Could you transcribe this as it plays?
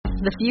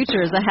The future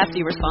is a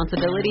hefty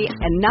responsibility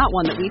and not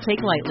one that we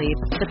take lightly.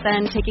 But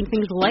then, taking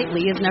things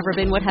lightly has never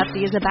been what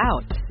Hefty is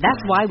about.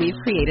 That's why we've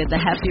created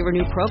the Hefty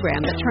Renew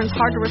program that turns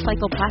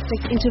hard-to-recycle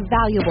plastics into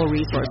valuable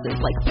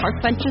resources like park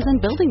benches and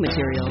building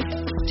materials.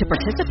 To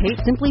participate,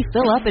 simply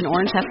fill up an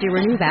orange Hefty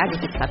Renew bag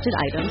with accepted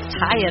items,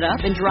 tie it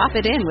up, and drop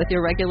it in with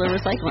your regular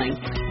recycling.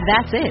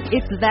 That's it.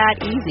 It's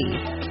that easy.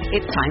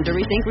 It's time to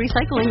rethink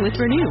recycling with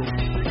Renew.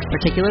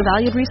 Particular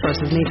valued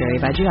resources may vary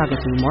by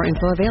geography. More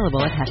info available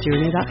at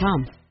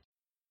heftyrenew.com.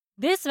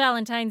 This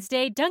Valentine's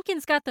Day,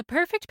 Dunkin's got the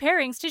perfect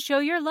pairings to show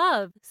your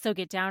love. So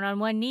get down on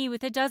one knee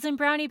with a dozen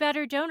brownie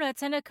batter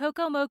donuts and a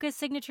cocoa mocha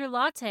signature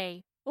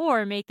latte.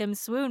 Or make them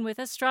swoon with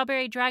a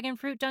strawberry dragon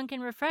fruit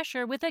Dunkin'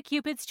 refresher with a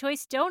Cupid's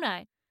Choice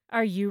donut.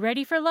 Are you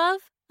ready for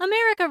love?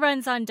 America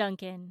runs on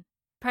Dunkin'.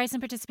 Price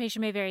and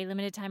participation may vary.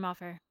 Limited time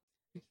offer.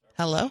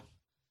 Hello?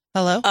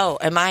 Hello? Oh,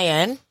 am I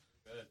in?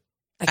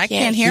 I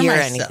can't hear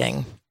myself.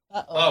 Anything.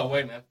 Oh,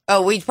 wait a minute.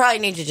 Oh, we probably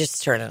need to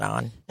just turn it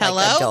on. Hello?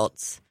 Like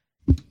adults.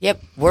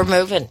 Yep, we're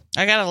moving.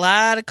 I got a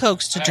lot of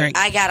Cokes to drink.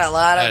 I got a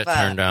lot I of... had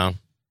it turned down.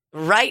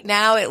 Right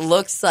now, it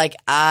looks like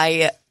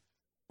I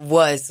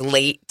was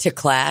late to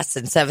class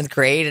in 7th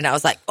grade, and I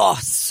was like, oh,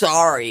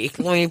 sorry.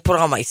 Let me put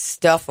all my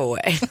stuff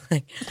away.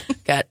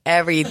 Got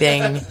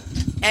everything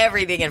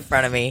in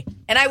front of me.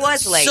 And I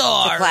was late to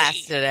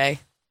class today.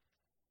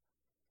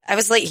 I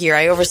was late here.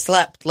 I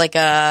overslept like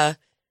a...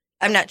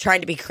 I'm not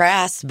trying to be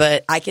crass,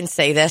 but I can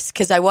say this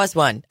because I was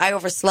one. I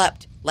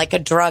overslept like a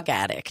drug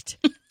addict.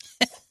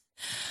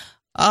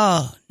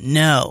 Oh,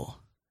 no.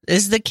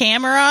 Is the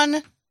camera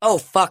on? Oh,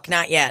 fuck,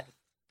 not yet.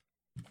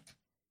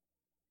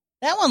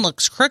 That one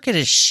looks crooked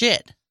as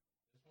shit.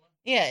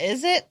 Yeah,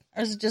 is it?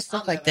 Or does it just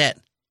look like that?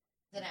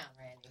 Sit down,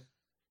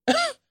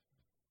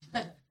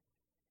 Randy.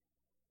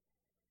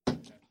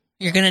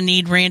 You're going to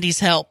need Randy's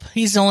help.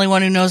 He's the only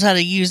one who knows how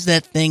to use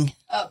that thing.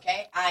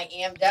 Okay, I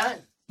am done.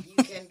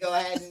 You can go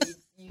ahead and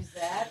use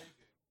that.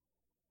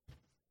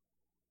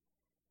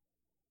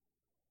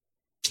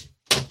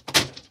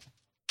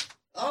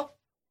 Oh.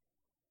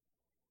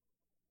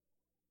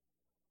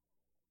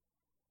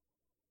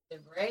 Did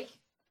it break?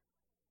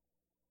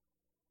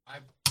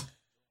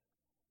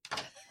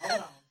 Hold on.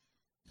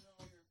 No,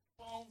 your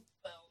phone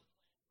fell.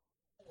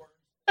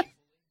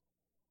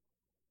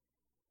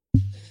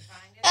 Did you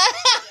find it? Yeah, I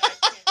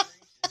can't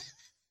reach it.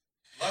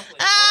 Lovely.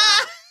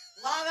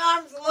 Long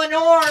arms,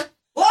 Lenore.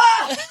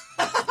 Whoa!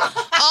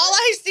 All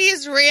I see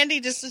is Randy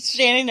just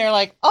standing there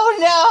like,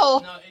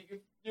 oh, no. No,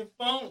 your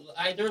phone,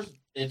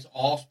 it's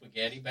all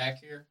spaghetti back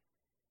here.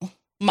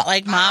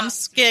 Like mom's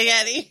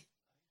spaghetti.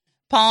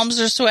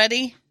 Palms are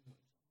sweaty.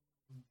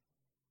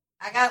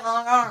 I got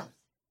long arms.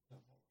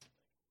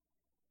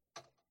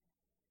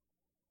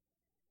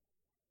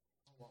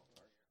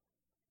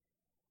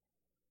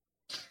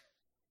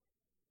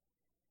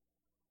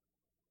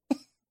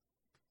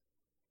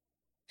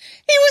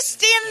 He was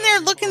standing there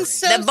looking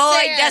so sad. The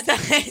boy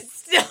doesn't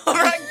still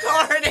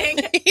recording.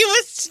 He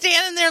was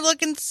standing there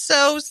looking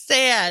so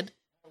sad.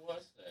 I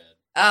was sad.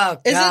 Oh,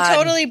 God. Is it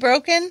totally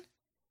broken?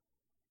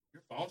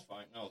 Your phone's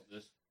fine. No,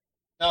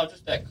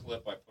 just that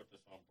clip I put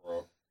this on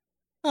broke.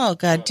 Oh,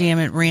 God damn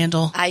it,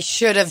 Randall. I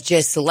should have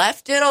just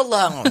left it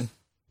alone.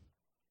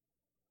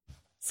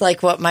 It's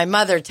like what my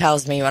mother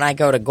tells me when I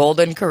go to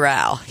Golden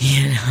Corral,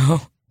 you know?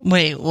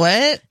 Wait,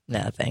 what?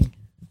 Nothing.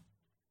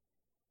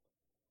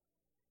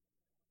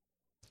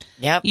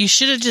 Yep. You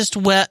should have just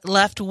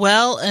left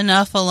well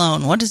enough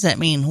alone. What does that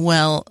mean?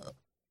 Well,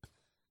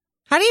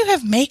 how do you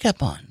have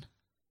makeup on?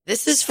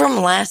 This is from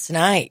last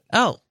night.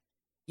 Oh.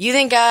 You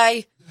think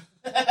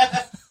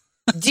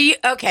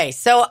okay,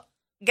 so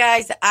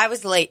guys, I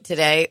was late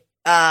today.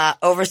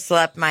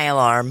 Overslept my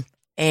alarm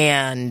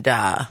and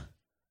I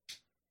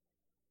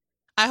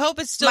hope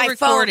it's still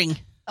recording.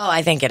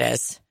 I think it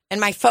is.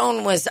 And my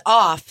phone was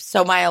off,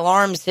 so my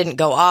alarms didn't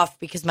go off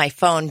because my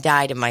phone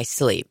died in my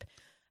sleep.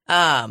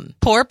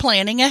 Poor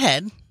planning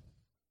ahead.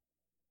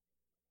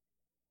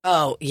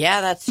 Oh,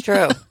 yeah, that's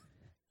true.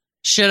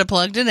 Should have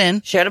plugged it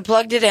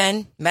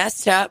in.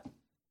 Messed up.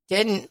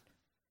 Didn't.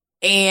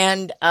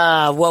 And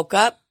woke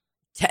up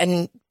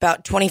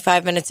about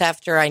 25 minutes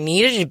after I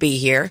needed to be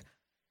here.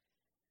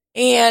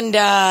 And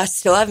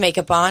still have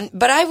makeup on.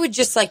 But I would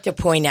just like to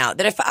point out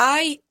that if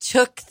I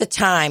took the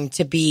time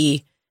to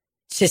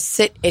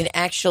sit and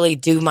actually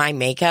do my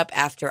makeup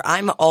after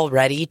I'm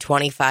already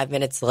 25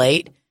 minutes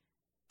late,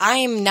 I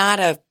am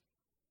not a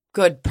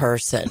good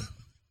person.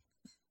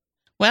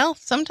 Well,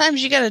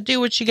 sometimes you got to do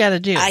what you got to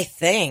do. I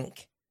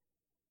think.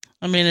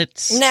 I mean,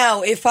 it's...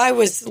 Now, if I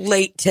was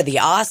late to the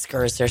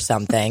Oscars or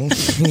something,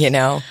 you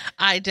know.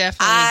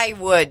 I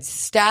would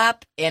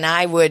stop and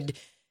I would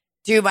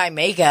do my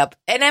makeup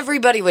and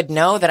everybody would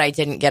know that I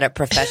didn't get it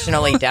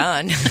professionally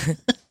done.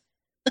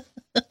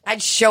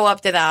 I'd show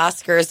up to the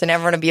Oscars and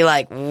everyone would be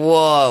like,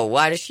 whoa,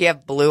 why does she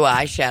have blue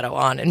eyeshadow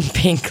on and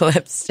pink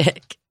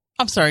lipstick?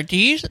 I'm sorry, do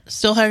you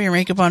still have your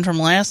makeup on from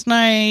last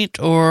night,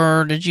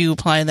 or did you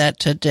apply that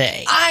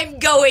today? I'm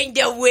going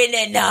to win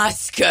an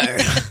Oscar.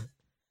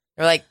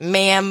 They're like,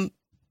 ma'am,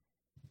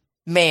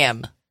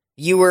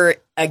 you were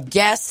a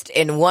guest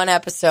in one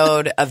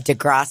episode of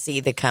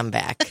Degrassi the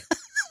Comeback.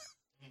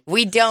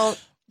 We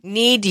don't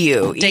need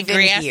you even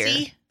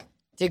here.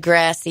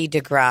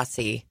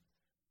 Degrassi.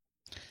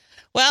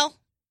 Well,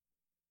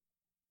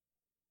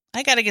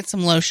 I got to get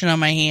some lotion on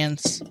my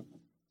hands.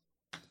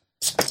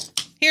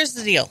 Here's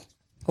the deal.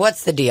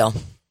 What's the deal?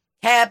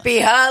 Happy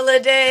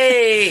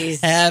holidays!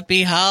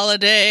 Happy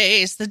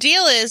holidays. The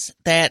deal is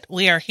that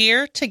we are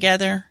here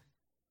together,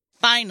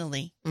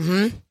 finally.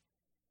 Mm-hmm.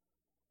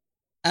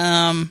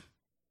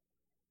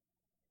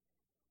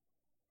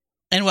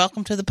 And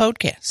welcome to the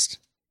podcast.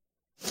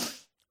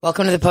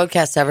 Welcome to the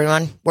podcast,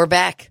 everyone. We're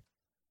back.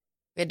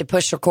 We had to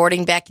push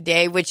recording back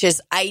today, which is,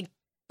 I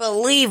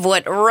believe,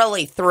 what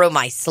really threw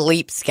my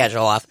sleep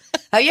schedule off.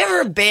 Have you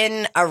ever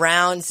been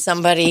around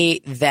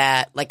somebody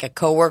that, like a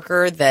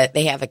coworker, that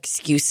they have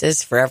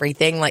excuses for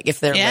everything, like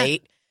if they're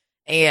late?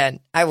 And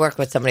I work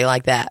with somebody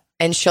like that,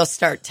 and she'll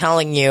start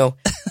telling you,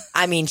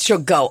 I mean, she'll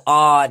go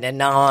on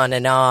and on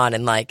and on,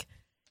 and like,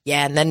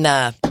 yeah, and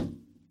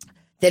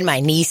then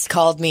my niece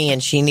called me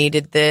and she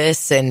needed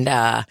this, and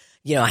I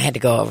had to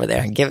go over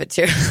there and give it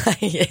to her.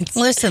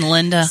 Listen,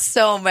 Linda.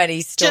 So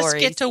many stories. Just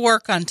get to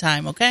work on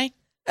time, okay?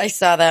 I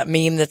saw that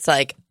meme that's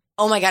like,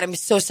 oh my God, I'm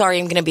so sorry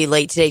I'm going to be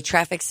late today.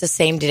 Traffic's the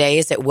same today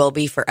as it will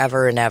be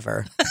forever and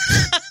ever.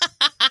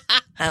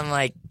 I'm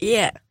like,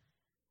 yeah.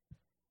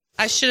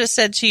 I should have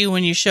said to you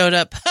when you showed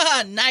up,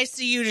 nice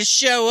of you to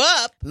show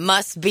up.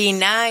 Must be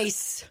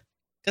nice.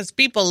 Because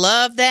people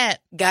love that.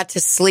 Got to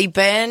sleep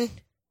in.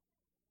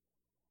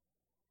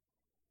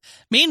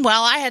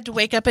 Meanwhile, I had to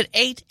wake up at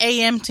 8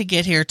 a.m. to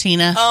get here,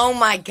 Tina. Oh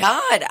my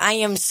God, I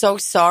am so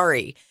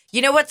sorry.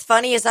 You know what's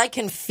funny is I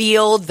can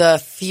feel the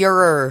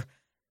furor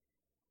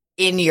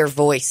in your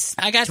voice.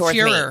 I got toward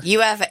furor. Me.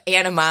 You have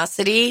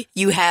animosity.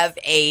 You have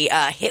a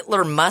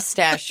Hitler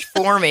mustache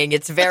forming.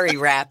 It's very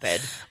rapid.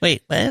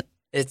 Wait, what?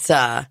 It's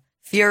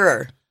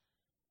furor.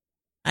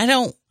 I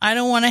don't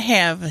want to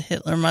have a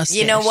Hitler mustache.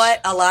 You know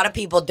what? A lot of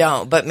people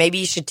don't, but maybe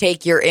you should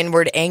take your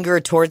inward anger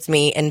towards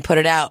me and put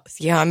it out.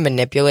 See how I'm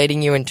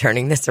manipulating you and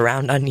turning this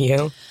around on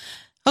you?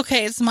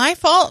 Okay, it's my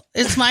fault.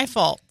 It's my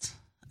fault.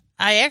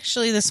 I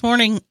actually, this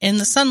morning in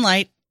the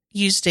sunlight,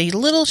 used a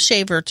little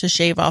shaver to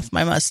shave off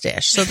my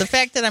mustache. So the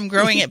fact that I'm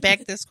growing it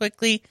back this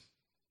quickly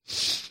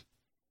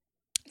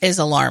is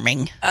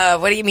alarming.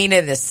 What do you mean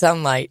in the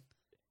sunlight?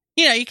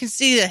 You can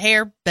see the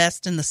hair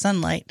best in the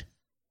sunlight.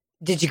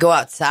 Did you go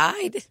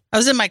outside? I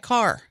was in my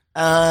car.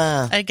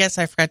 I guess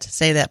I forgot to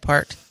say that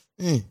part.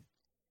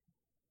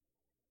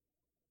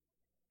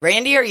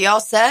 Randy, are you all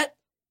set?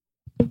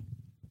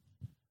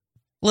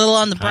 Little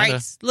on the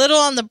bright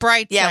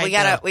side. Yeah,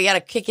 we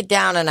gotta kick it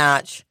down a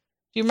notch. Do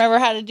you remember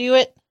how to do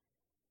it?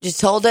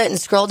 Just hold it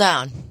and scroll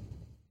down.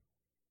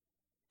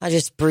 I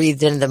just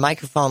breathed into the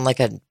microphone like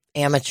an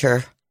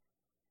amateur.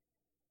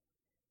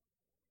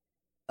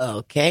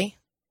 Okay.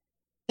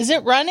 Is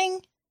it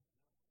running?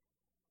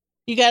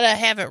 You got to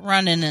have it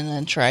running and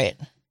then try it.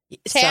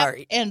 Tap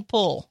and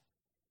pull.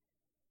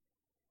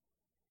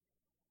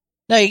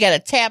 No, you got to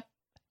tap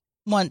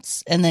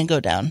once and then go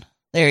down.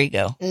 There you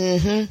go.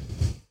 Mm-hmm.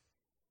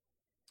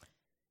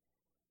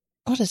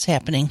 What is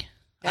happening?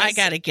 I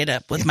got to get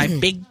up with my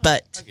big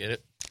butt. I get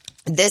it.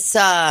 This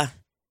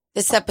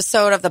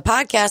episode of the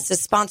podcast is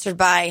sponsored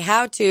by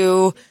How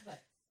to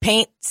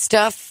Paint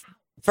Stuff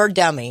for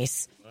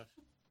Dummies.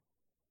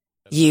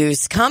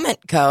 Use comment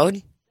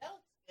code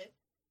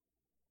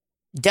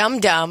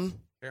DumDum.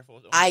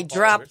 I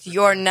dropped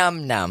your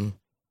num num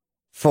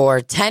for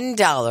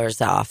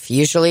 $10 off.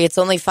 Usually it's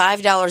only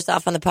 $5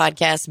 off on the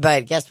podcast,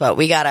 but guess what?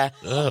 We got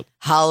a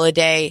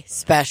holiday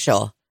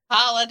special.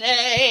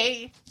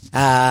 Holiday.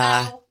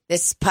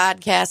 This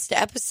podcast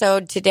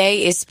episode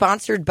today is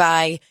sponsored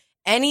by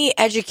any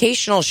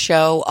educational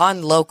show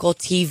on local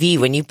TV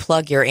when you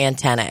plug your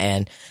antenna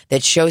in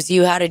that shows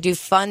you how to do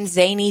fun,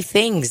 zany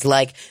things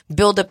like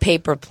build a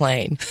paper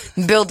plane,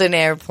 build an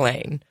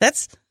airplane.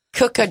 That's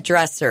cook a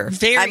dresser.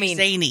 Very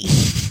zany.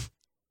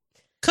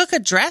 Cook a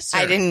dresser.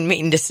 I didn't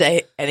mean to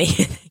say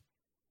anything.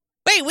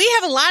 Wait, we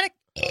have a lot of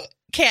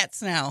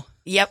cats now.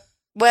 Yep.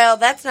 Well,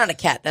 that's not a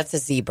cat. That's a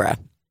zebra.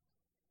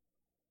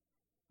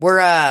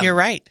 You're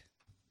right.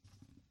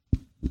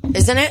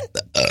 Isn't it?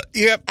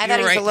 Yep. I thought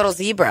he was a little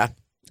zebra.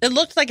 It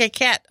looked like a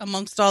cat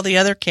amongst all the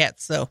other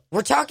cats, though.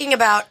 We're talking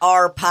about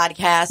our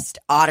podcast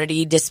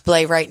oddity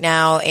display right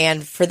now.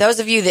 And for those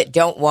of you that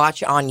don't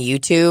watch on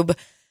YouTube,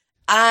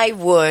 I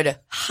would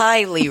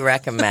highly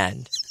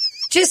recommend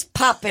just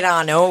pop it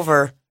on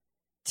over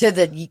to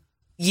the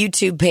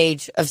YouTube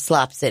page of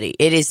Slop City.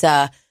 It is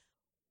the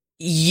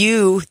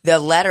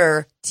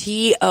letter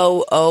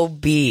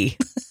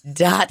TOOB.com/tube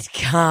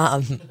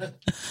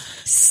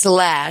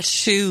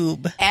SLOPE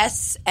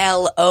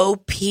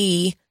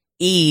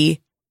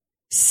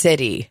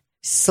city.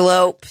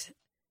 Slope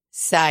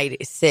side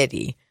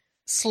city.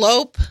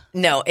 Slope?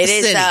 No, it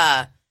is city.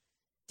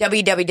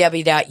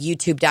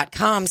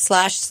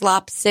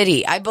 www.youtube.com/slop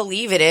city. I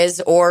believe it is,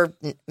 or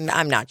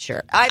I'm not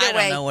sure. Either I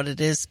way, don't know what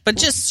it is, but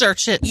just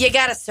search it. you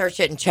got to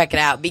search it and check it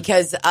out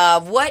because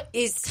what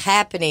is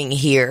happening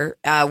here?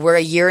 We're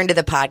a year into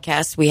the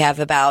podcast. We have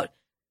about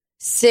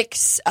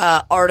 6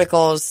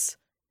 articles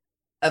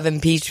of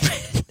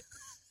impeachment.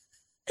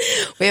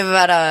 We have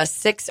about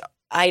 6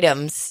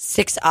 items,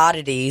 6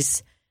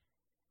 oddities.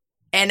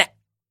 And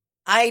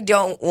I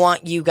don't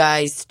want you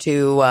guys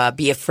to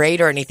be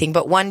afraid or anything,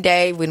 but one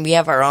day when we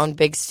have our own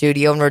big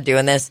studio and we're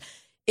doing this,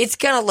 it's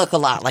going to look a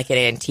lot like an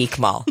antique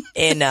mall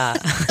in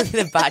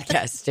the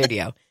podcast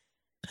studio.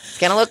 It's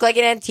going to look like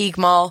an antique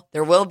mall.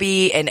 There will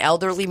be an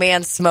elderly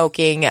man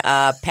smoking,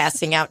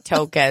 passing out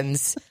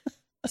tokens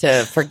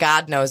for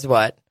God knows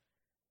what.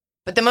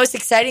 But the most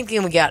exciting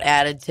thing we got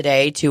added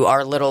today to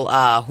our little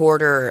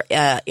hoarder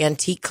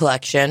antique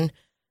collection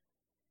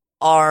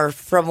are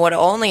from what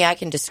only I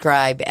can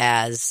describe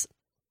as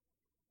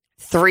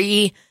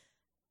 3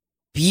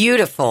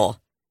 beautiful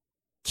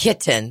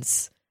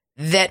kittens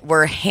that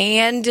were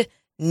hand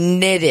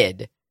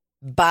knitted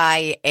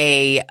by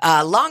a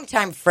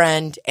longtime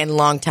friend and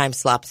longtime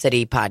Slop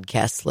City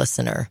podcast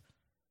listener.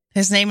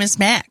 His name is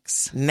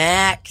Max.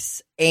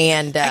 Max,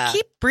 and I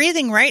keep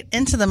breathing right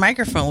into the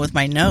microphone with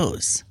my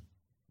nose.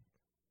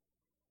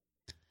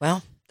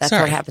 Well, that's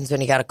Sorry. what happens when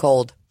you got a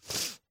cold.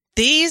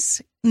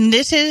 These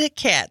knitted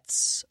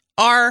cats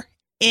are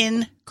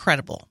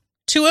incredible.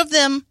 2 of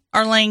them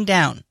are laying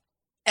down.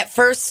 At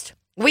first,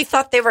 we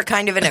thought they were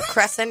kind of in a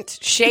crescent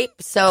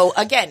shape. So,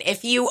 again,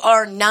 if you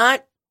are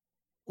not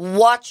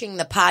watching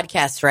the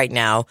podcast right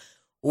now,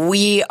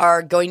 we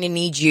are going to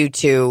need you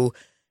to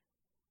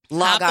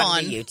log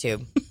on to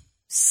YouTube.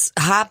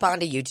 Hop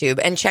onto YouTube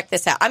and check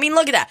this out. I mean,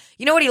 look at that.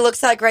 You know what he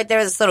looks like right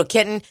there, this little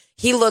kitten?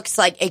 He looks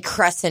like a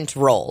crescent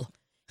roll.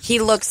 He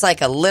looks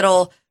like a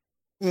little,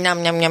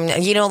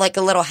 like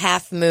a little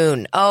half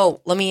moon. Oh,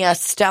 let me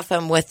stuff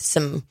him with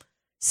some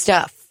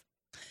stuff.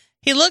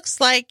 He looks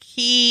like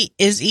he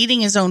is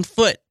eating his own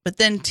foot, but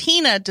then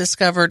Tina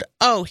discovered,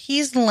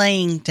 he's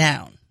laying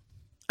down.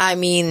 I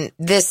mean,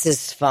 this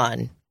is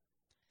fun.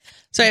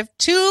 So I have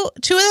two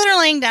that are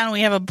laying down.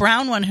 We have a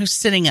brown one who's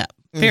sitting up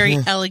very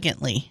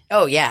elegantly.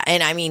 Oh, yeah.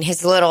 And I mean,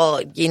 his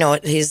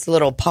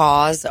little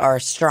paws are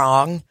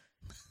strong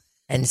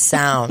and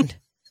sound.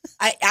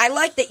 I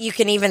like that you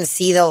can even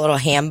see the little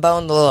ham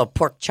bone, the little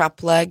pork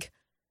chop leg.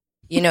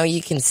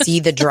 You can see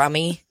the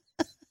drummy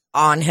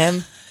on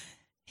him.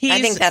 I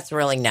think that's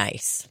really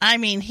nice. I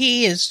mean,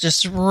 he is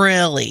just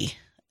really...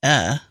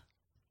 Wow.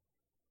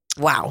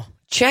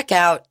 Check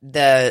out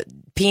the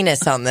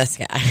penis on this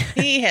guy.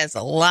 He has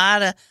a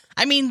lot of...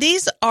 I mean,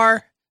 these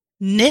are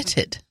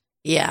knitted.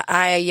 Yeah,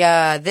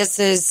 I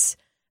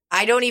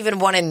don't even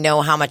want to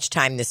know how much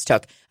time this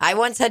took. I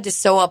once had to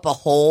sew up a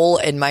hole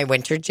in my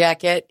winter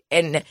jacket,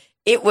 and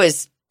it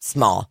was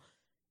small.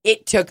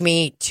 It took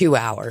me 2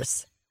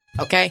 hours.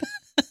 Okay?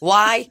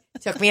 Why?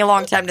 It took me a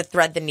long time to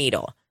thread the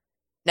needle.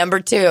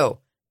 Number 2,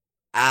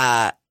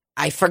 I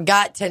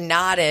forgot to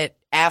knot it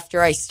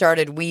after I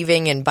started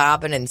weaving and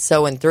bobbing and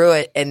sewing through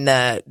it, and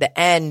the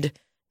end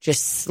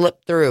just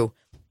slipped through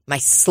my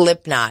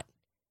slip knot.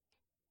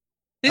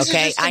 This is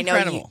just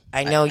incredible.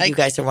 I know you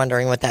guys are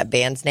wondering what that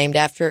band's named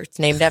after. It's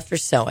named after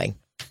sewing.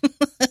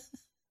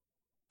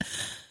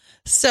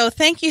 So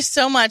thank you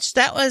so much.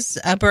 That was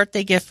a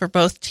birthday gift for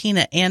both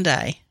Tina and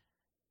I.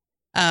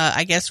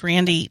 I guess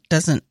Randy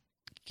doesn't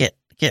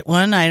get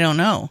one. I don't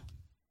know.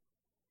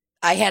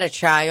 I had a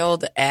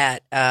child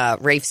at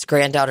Rafe's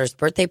granddaughter's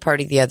birthday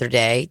party the other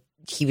day.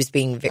 He was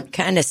being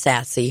kind of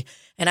sassy,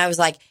 and I was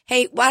like,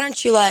 "Hey, why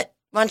don't you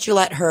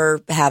let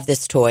her have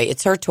this toy?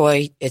 It's her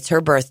toy. It's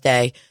her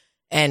birthday,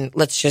 and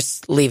let's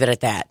just leave it at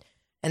that."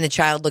 And the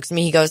child looks at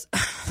me. He goes,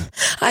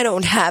 "I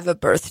don't have a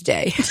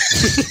birthday."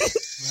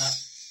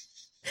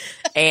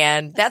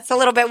 And that's a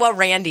little bit what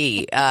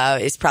Randy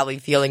is probably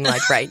feeling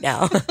like right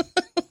now.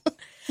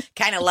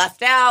 Kind of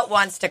left out,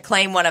 wants to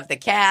claim one of the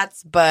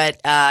cats,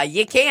 but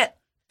you can't.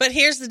 But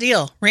here's the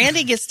deal.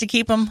 Randy gets to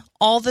keep them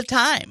all the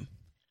time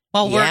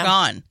while we're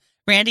gone.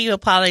 Randy will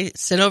probably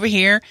sit over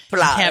here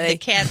and have the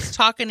cats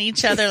talking to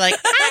each other like,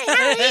 "Hi,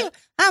 how are you?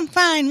 I'm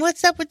fine.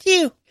 What's up with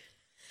you?"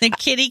 Then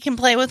Kitty can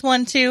play with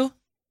one too.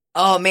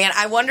 Oh, man.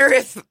 I wonder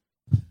if...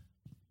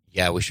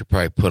 Yeah, we should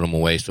probably put them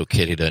away so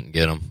Kitty doesn't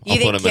get them. I'll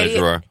put them in a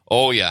drawer.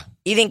 Oh, yeah.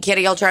 You think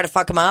Kitty will try to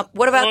fuck them up?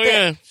 What about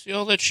yeah. See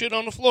all that shit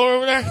on the floor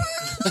over there?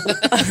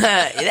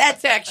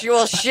 That's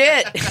actual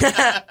shit.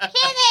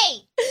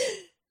 Kitty!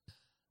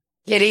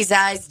 Kitty's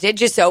eyes did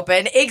just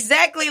open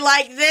exactly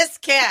like this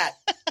cat.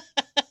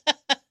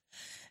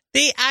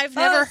 I've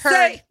never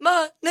heard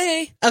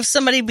of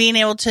somebody being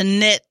able to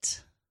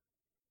knit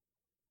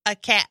a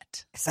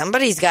cat.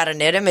 Somebody's got to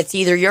knit him. It's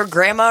either your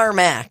grandma or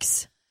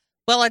Max.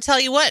 Well, I tell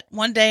you what,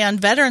 one day on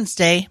Veterans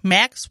Day,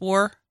 Max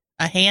wore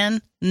a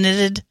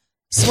hand-knitted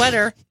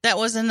sweater that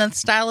was in the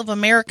style of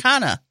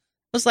Americana.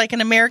 It was like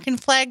an American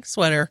flag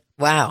sweater.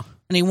 Wow.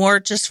 And he wore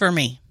it just for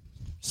me.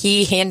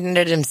 He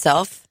hand-knitted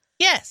himself?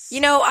 Yes. You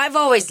know, I've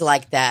always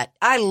liked that.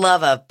 I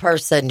love a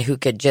person who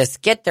could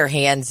just get their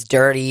hands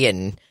dirty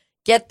and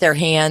get their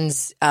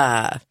hands,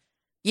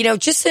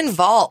 just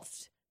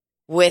involved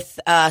with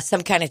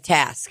some kind of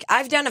task.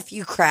 I've done a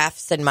few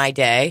crafts in my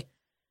day,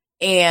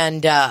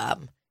 and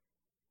I've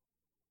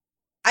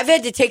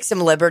had to take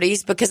some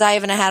liberties because I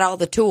haven't had all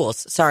the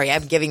tools. Sorry,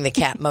 I'm giving the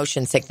cat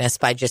motion sickness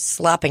by just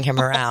slopping him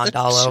around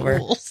all over.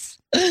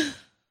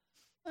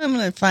 I'm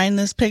going to find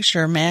this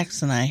picture of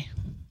Max and I.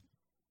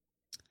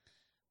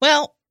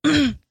 Well,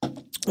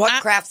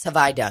 what crafts have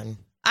I done?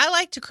 I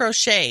like to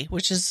crochet,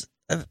 which is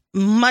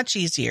much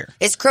easier.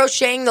 Is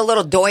crocheting the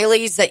little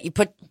doilies that you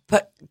put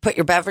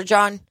your beverage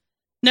on?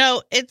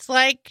 No, it's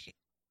like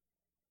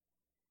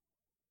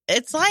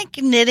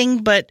knitting,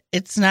 but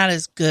it's not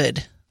as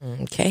good.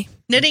 Okay.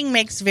 Knitting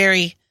makes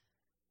very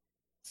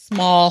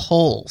small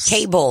holes.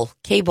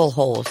 Cable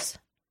holes.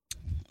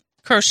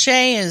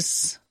 Crochet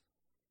is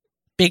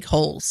big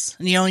holes,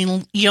 and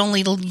you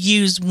only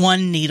use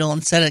one needle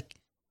instead of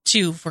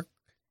two for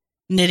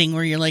knitting,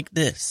 where you're like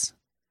this.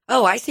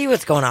 Oh, I see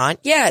what's going on.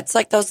 Yeah, it's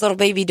like those little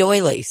baby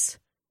doilies.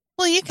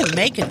 Well, you can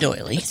make a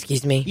doily.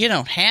 Excuse me. You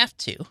don't have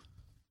to.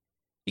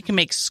 You can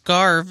make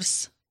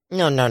scarves.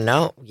 No.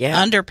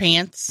 Yeah.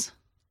 Underpants.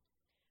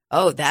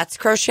 Oh, that's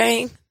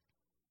crocheting?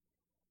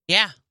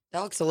 Yeah.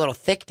 That looks a little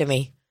thick to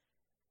me.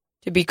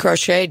 To be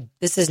crocheted.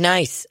 This is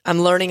nice.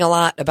 I'm learning a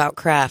lot about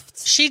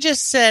crafts. She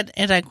just said,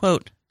 and I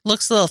quote,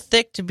 "Looks a little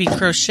thick to be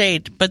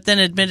crocheted," but then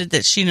admitted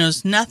that she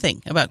knows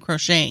nothing about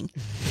crocheting.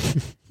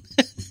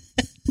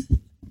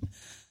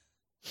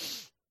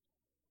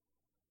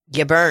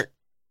 You burnt.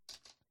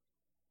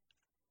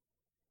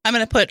 I'm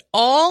going to put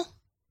all...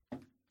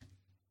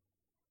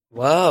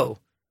 Whoa.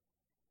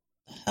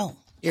 Hell.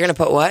 You're going to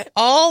put what?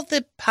 All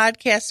the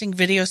podcasting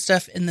video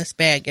stuff in this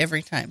bag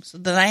every time so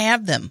that I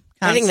have them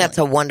constantly. I think that's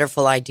a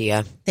wonderful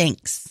idea.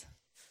 Thanks.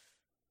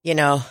 You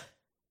know.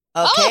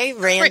 Okay,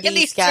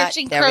 Randy's got...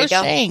 There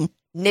crocheting. We go.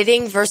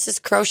 Knitting versus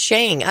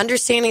crocheting.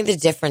 Understanding the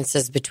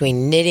differences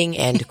between knitting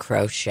and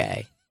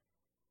crochet.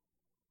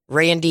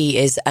 Randy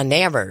is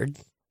enamored.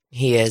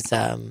 He is...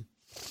 I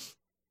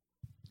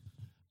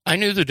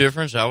knew the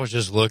difference. I was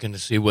just looking to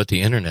see what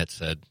the internet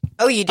said.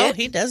 Oh, you did? Oh,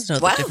 he does know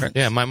the difference.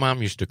 Yeah, my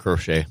mom used to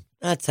crochet.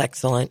 That's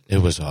excellent. It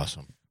was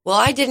awesome. Well,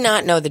 I did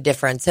not know the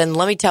difference. And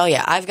let me tell you,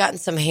 I've gotten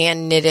some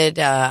hand-knitted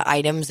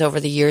items over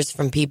the years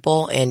from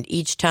people, and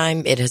each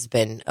time it has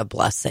been a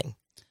blessing.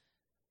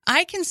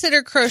 I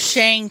consider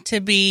crocheting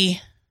to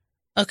be,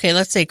 okay,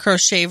 let's say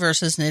crochet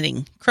versus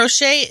knitting.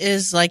 Crochet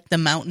is like the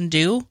Mountain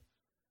Dew,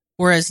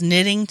 whereas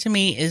knitting to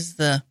me is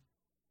the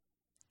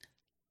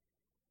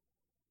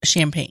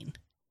champagne.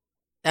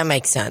 That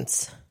makes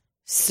sense.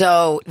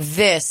 So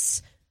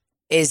this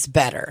is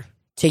better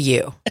to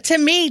you. To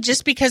me,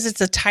 just because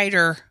it's a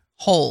tighter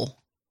hole.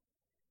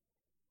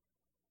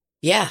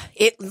 Yeah,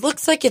 it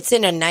looks like it's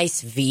in a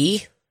nice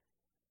V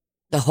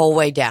the whole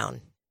way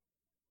down.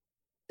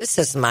 This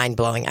is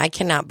mind-blowing. I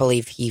cannot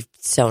believe he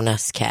sewn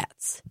us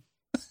cats.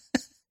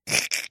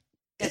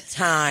 The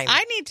time.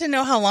 I need to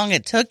know how long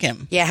it took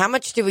him. Yeah, how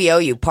much do we owe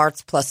you?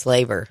 Parts plus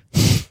labor.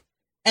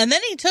 And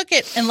then he took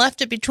it and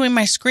left it between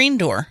my screen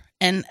door.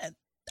 And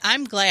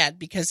I'm glad,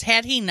 because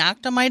had he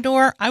knocked on my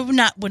door, I would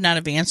not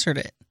have answered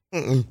it.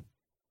 Mm-mm.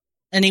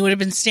 And he would have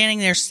been standing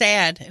there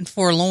sad and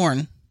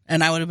forlorn.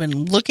 And I would have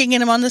been looking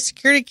at him on the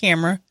security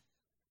camera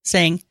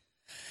saying,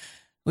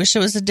 "Wish it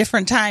was a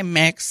different time,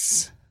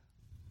 Max.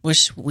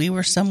 Wish we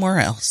were somewhere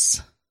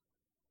else."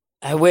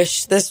 I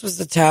wish this was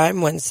the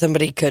time when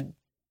somebody could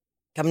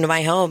come to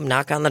my home,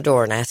 knock on the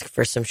door, and ask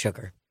for some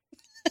sugar.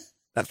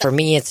 But for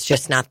me, it's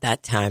just not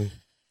that time.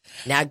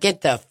 Now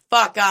get the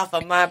fuck off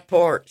of my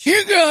porch.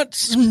 You got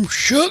some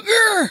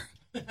sugar?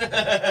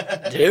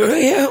 Do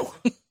you?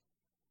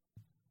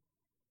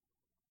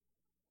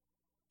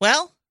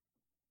 Well,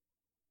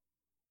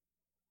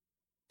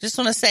 just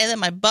want to say that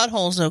my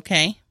butthole's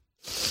okay,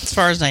 as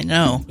far as I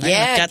know. Yeah, I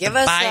haven't got give the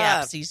us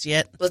biopsies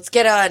yet. Let's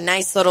get a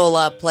nice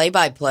little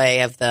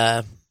play-by-play of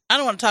the... I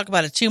don't want to talk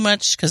about it too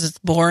much because it's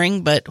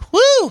boring, but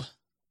whoo!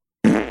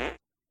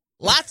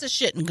 Lots of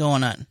shitting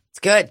going on. It's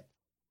good.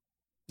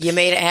 You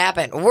made it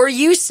happen. Were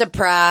you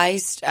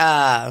surprised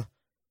about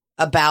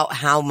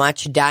how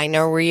much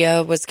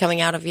diarrhea was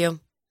coming out of you?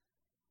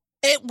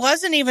 It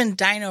wasn't even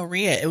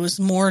diarrhea. It was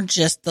more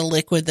just the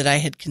liquid that I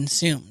had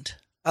consumed.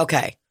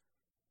 Okay.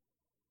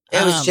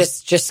 It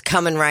was just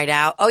coming right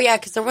out. Oh, yeah,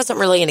 because there wasn't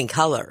really any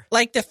color.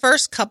 Like the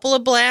first couple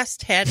of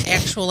blasts had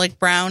actual like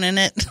brown in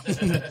it.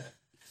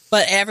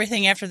 But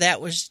everything after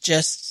that was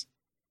just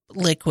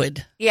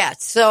liquid. Yeah.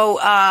 So,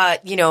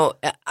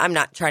 I'm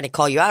not trying to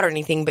call you out or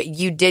anything, but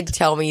you did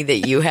tell me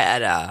that you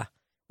had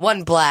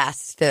one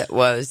blast that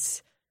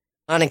was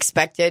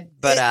unexpected,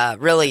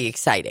 but really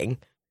exciting.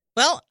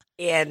 Well,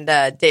 and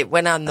it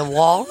went on the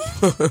wall.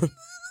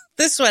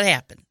 This is what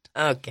happened.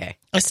 Okay.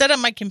 I set up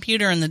my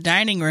computer in the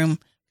dining room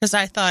because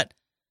I thought,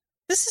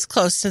 this is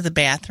close to the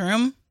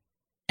bathroom.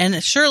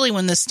 And surely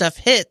when this stuff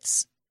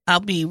hits, I'll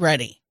be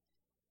ready.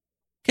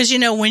 Because,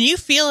 when you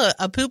feel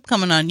a poop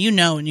coming on,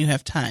 and you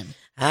have time.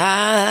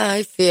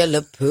 I feel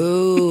a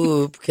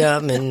poop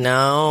coming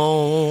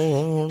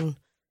on.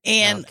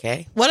 And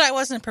what I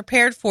wasn't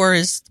prepared for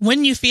is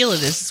when you feel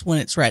it is when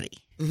it's ready.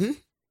 Mm-hmm.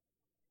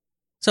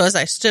 So as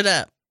I stood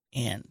up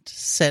and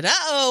said,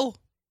 uh-oh.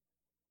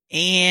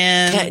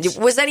 And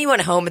was anyone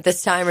home at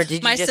this time, or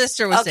did you my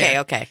sister was there.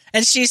 Okay.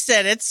 And she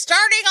said, it's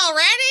starting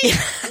already,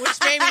 which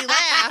made me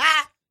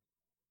laugh,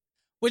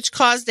 which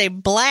caused a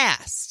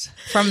blast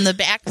from the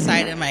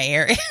backside of my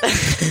area.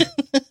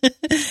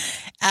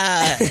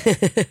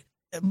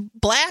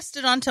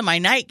 Blasted onto my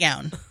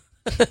nightgown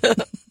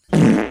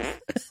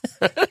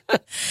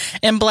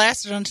and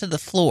blasted onto the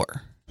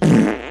floor.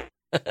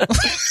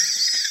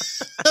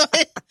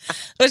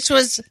 Which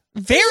was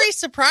very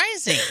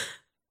surprising.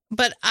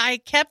 But I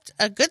kept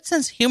a good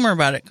sense of humor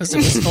about it because it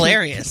was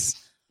hilarious.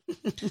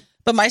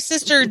 But my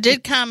sister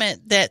did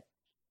comment that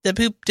the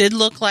poop did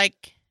look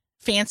like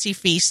Fancy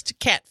Feast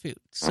cat food.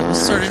 So it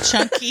was sort of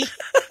chunky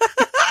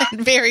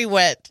and very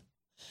wet.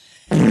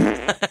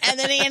 And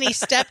then Annie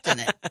stepped in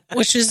it,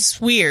 which is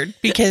weird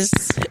because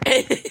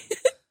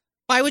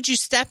why would you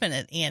step in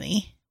it,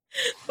 Annie?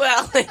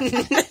 Well, then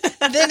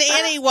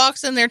Annie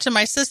walks in there to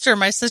my sister.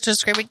 My sister's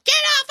screaming, "Get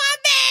off of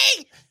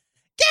me!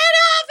 Get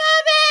off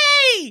of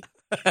me!"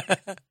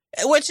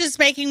 Which is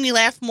making me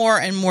laugh more,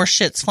 and more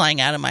shit's flying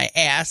out of my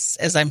ass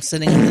as I'm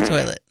sitting in the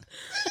toilet.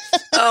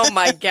 Oh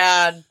my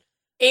God.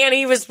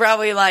 Annie was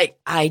probably like,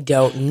 I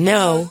don't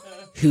know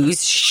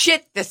whose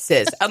shit this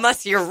is,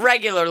 unless you're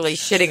regularly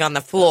shitting on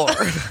the floor.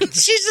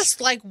 She's just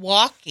like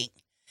walking.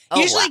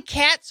 Usually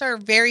cats are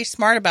very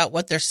smart about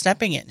what they're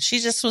stepping in. She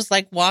just was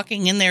like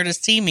walking in there to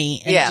see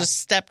me and just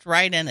stepped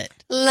right in it.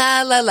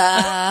 La la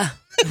la.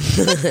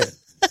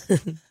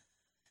 It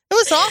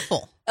was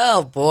awful.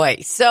 Oh boy.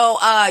 So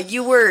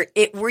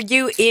were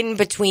you in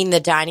between the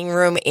dining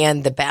room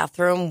and the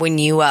bathroom when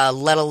you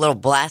let a little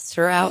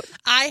blaster out?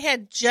 I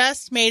had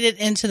just made it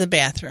into the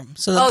bathroom.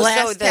 So the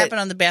blast happened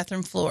on the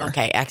bathroom floor.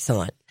 Okay,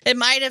 excellent. It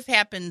might have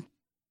happened.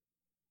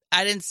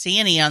 I didn't see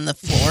any on the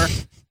floor.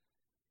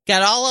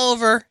 Got all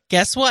over.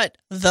 Guess what?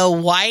 The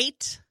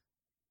white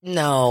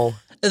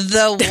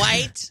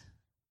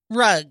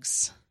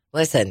rugs.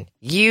 Listen,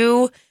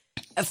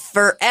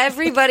 for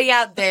everybody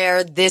out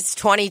there this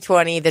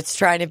 2020 that's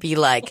trying to be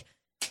like,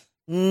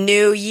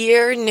 new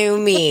year, new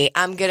me,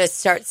 I'm going to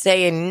start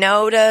saying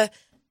no to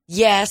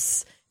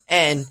yes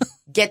and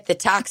get the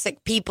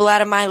toxic people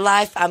out of my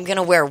life. I'm going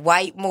to wear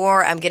white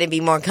more. I'm going to be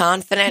more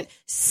confident.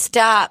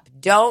 Stop.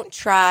 Don't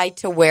try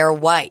to wear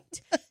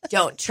white.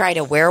 Don't try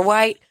to wear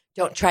white.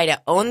 Don't try to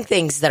own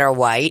things that are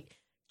white.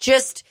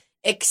 Just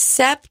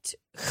accept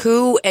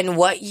who and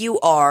what you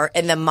are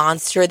and the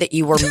monster that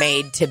you were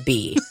made to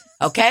be.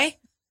 Okay?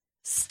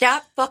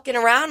 Stop fucking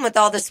around with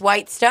all this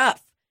white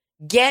stuff.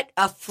 Get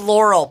a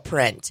floral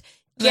print.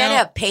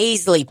 Get a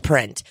paisley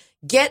print.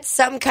 Get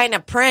some kind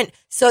of print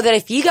so that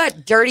if you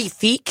got dirty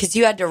feet because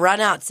you had to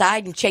run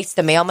outside and chase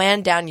the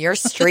mailman down your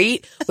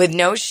street with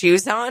no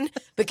shoes on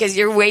because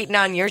you're waiting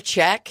on your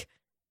check,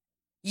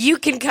 you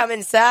can come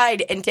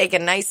inside and take a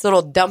nice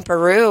little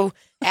dumperoo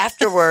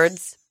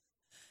afterwards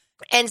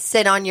and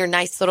sit on your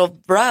nice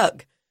little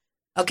rug.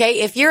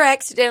 Okay? If you're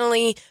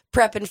accidentally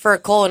prepping for a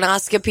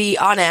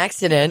colonoscopy on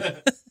accident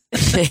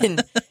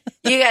and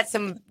you got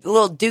some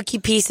little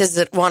dookie pieces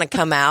that want to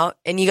come out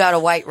and you got a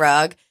white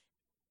rug,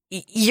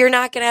 you're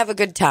not going to have a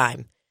good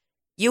time.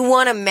 You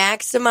want to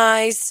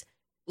maximize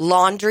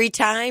laundry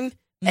time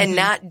and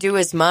not do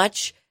as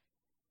much.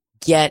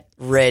 Get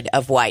rid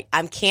of white.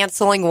 I'm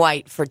canceling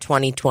white for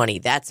 2020.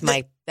 That's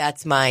my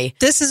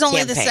This is only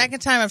campaign. The second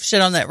time I've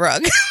shit on that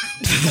rug.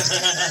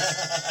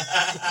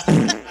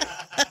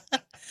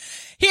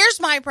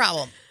 Here's my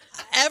problem.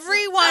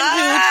 Anyone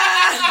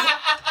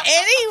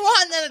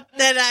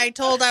that I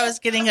told I was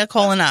getting a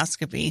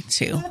colonoscopy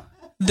to,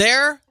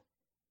 their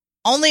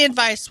only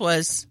advice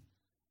was,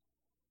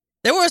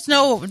 there was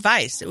no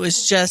advice. It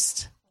was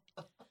just,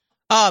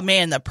 oh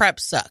man, the prep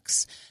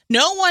sucks.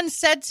 No one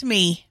said to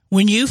me,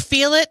 when you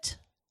feel it,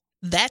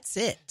 that's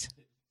it.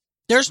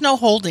 There's no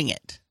holding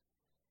it.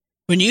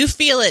 When you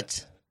feel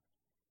it,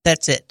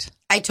 that's it.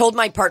 I told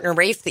my partner,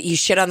 Rafe, that you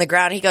shit on the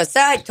ground. He goes,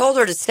 I told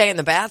her to stay in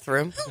the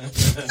bathroom.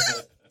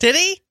 Did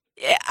he?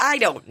 Yeah, I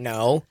don't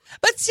know.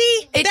 But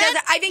see, I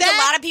think a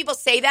lot of people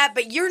say that,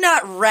 but you're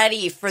not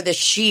ready for the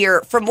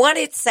sheer, from what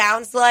it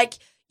sounds like,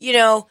 you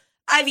know,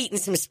 I've eaten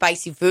some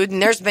spicy food,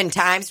 and there's been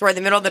times where in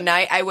the middle of the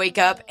night I wake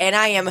up and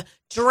I am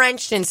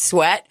drenched in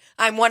sweat.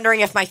 I'm wondering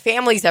if my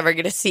family's ever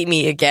going to see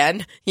me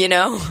again, you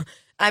know?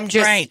 I'm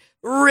just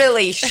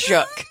really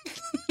shook.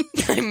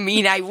 I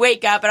mean, I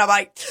wake up and I'm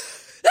like,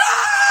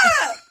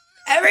 ah!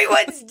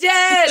 Everyone's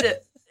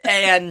dead.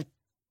 And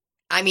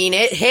I mean,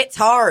 it hits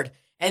hard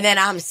and then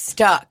I'm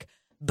stuck,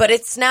 but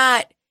it's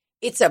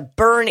a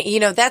burn. You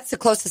know, that's the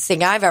closest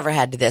thing I've ever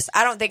had to this.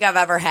 I don't think I've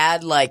ever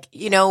had, like,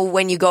 you know,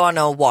 when you go on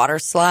a water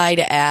slide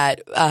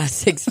at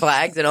Six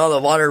Flags and all the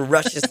water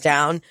rushes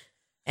down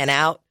and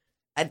out.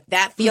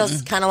 That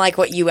feels kind of like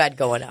what you had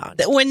going on.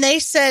 When they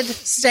said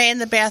stay in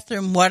the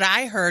bathroom, what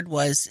I heard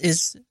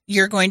is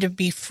you're going to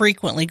be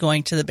frequently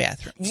going to the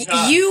bathroom.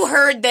 You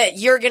heard that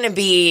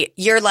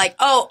you're like,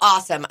 oh,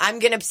 awesome. I'm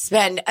going to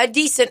spend a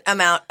decent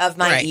amount of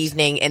my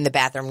evening in the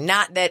bathroom.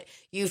 Not that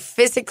you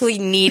physically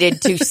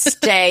needed to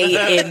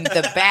stay in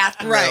the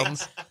bathroom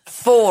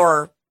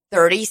for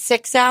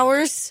 36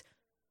 hours.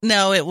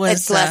 No,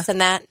 it's less than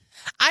that.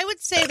 I would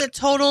say the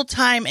total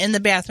time in the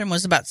bathroom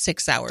was about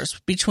 6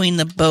 hours between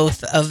the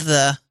both of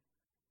the.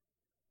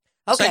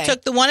 Okay. So I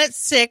took the one at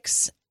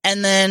 6,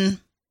 and then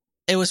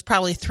it was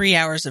probably 3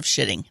 hours of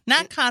shitting.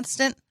 Not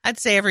constant. I'd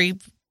say every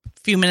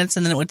few minutes,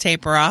 and then it would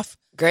taper off.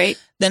 Great.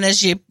 Then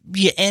as you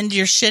end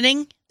your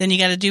shitting, then you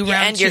got to do round 2.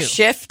 End your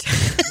shift.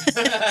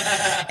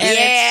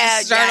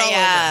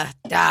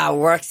 Yeah.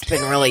 Work's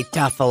been really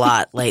tough a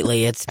lot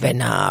lately. It's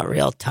been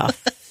real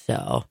tough.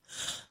 So.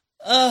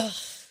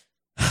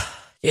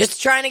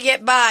 Just trying to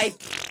get by.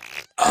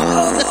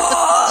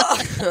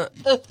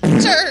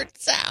 Dirt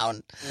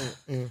sound.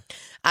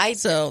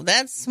 So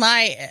that's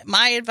my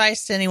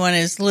advice to anyone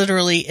is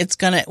literally it's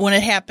gonna when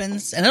it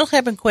happens, and it'll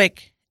happen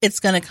quick, it's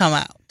gonna come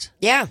out.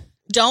 Yeah.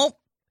 Don't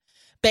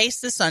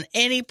base this on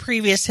any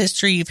previous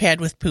history you've had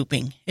with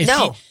pooping.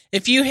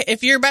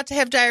 If you're about to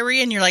have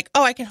diarrhea and you're like,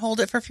 oh, I can hold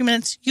it for a few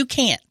minutes, you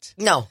can't.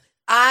 No.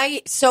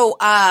 My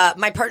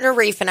partner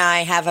Rafe and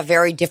I have a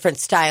very different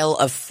style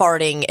of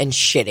farting and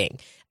shitting.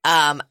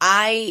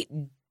 I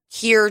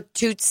hear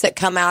toots that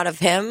come out of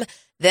him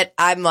that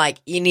I'm like,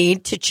 you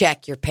need to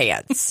check your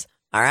pants.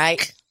 All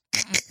right.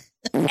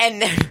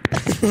 And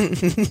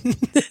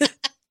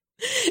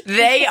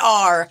they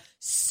are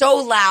so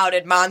loud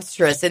and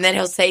monstrous. And then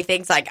he'll say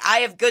things like, I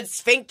have good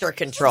sphincter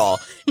control.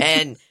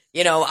 And,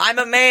 I'm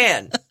a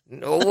man.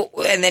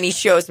 And then he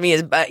shows me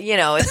his butt.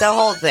 It's a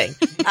whole thing.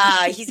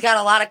 He's got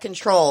a lot of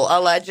control,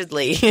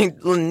 allegedly.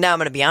 Now I'm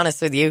going to be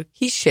honest with you.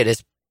 He shit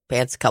his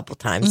pants a couple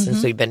times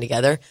since we've been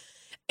together.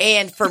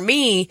 And for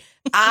me,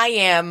 I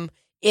am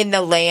in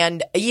the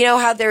land,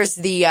 how there's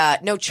the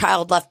No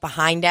Child Left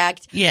Behind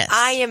Act? Yes.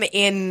 I am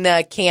in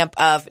the camp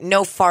of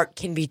no fart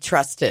can be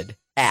trusted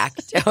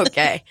act.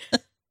 Okay.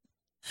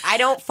 I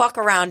don't fuck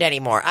around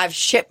anymore. I've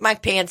shit my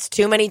pants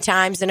too many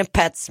times in a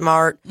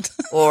PetSmart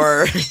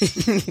or,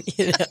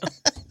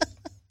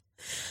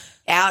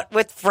 out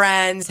with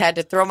friends, had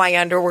to throw my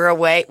underwear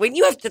away. When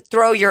you have to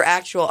throw your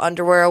actual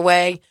underwear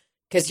away,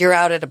 because you're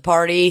out at a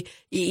party,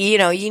 you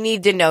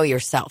need to know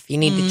yourself. You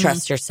need to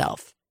trust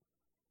yourself.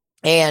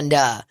 And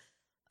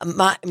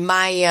my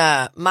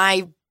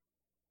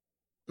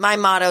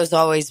motto's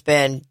always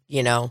been,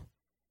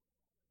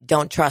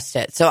 don't trust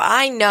it. So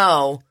I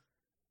know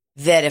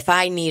that if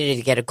I needed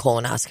to get a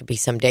colonoscopy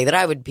someday, that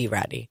I would be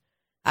ready.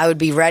 I would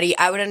be ready.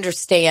 I would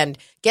understand.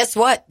 Guess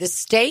what? The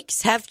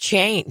stakes have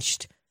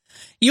changed.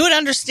 You would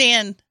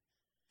understand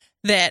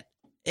that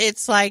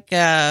it's like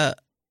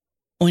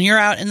when you're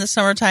out in the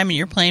summertime and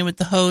you're playing with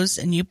the hose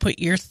and you put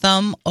your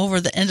thumb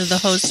over the end of the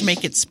hose to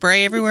make it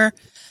spray everywhere,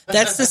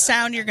 that's the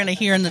sound you're going to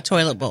hear in the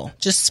toilet bowl,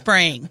 just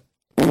spraying.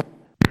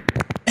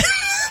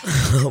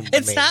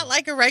 It's not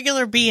like a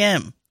regular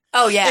BM.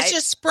 Oh, yeah. It's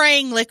just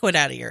spraying liquid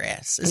out of your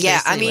ass. Yeah,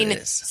 I mean,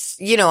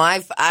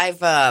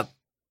 I've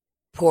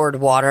poured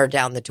water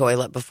down the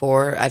toilet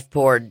before. I've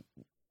poured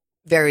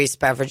various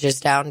beverages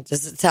down.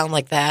 Does it sound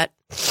like that?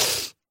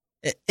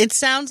 It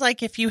sounds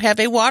like if you have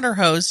a water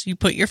hose, you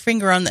put your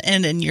finger on the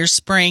end and you're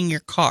spraying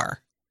your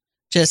car.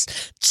 Just.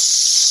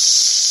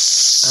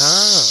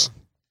 Oh.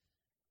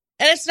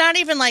 And it's not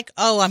even like,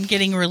 oh, I'm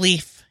getting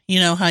relief. You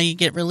know how you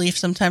get relief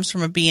sometimes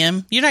from a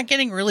BM? You're not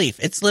getting relief.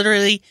 It's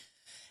literally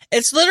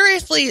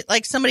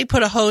like somebody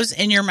put a hose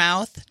in your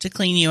mouth to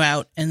clean you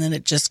out, and then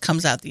it just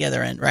comes out the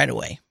other end right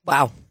away.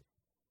 Wow.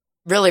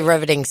 Really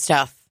riveting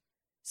stuff.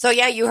 So,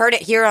 yeah, you heard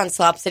it here on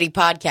Slop City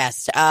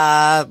Podcast.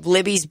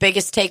 Libby's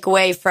biggest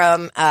takeaway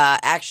from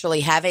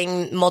actually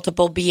having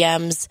multiple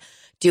BMs,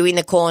 doing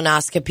the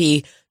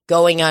colonoscopy,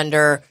 going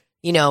under,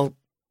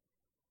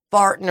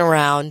 farting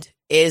around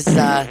is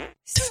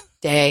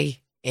stay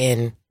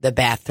in the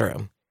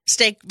bathroom.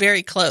 Stay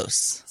very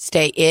close.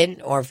 Stay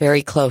in or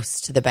very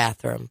close to the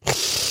bathroom.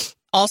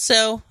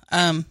 Also,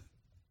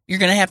 you're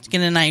going to have to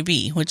get an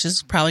IV, which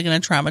is probably going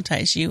to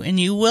traumatize you, and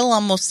you will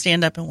almost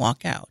stand up and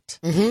walk out.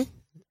 Mm-hmm.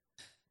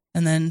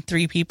 And then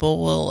 3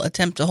 people will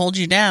attempt to hold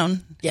you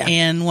down,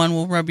 and 1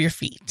 will rub your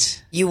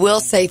feet. You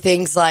will say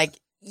things like,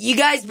 you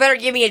guys better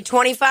give me a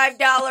 $25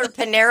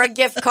 Panera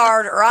gift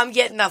card or I'm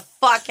getting the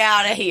fuck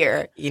out of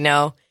here.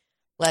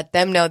 Let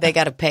them know they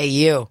got to pay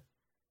you.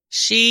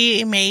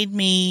 She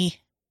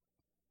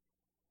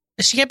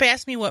kept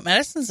asking me what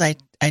medicines I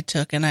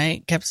took, and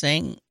I kept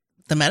saying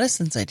the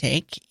medicines I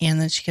take.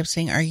 And then she kept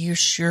saying, are you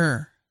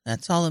sure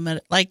that's all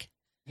the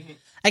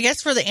I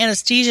guess for the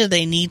anesthesia,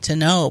 they need to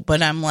know,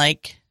 but I'm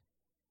like,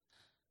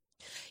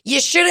 you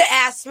should have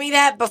asked me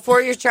that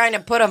before you're trying to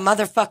put a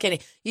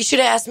motherfucking... You should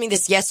have asked me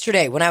this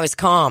yesterday when I was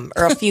calm,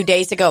 or a few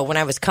days ago when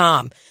I was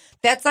calm.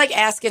 That's like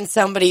asking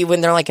somebody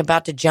when they're like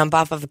about to jump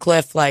off of a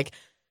cliff, like,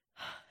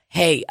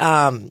 hey,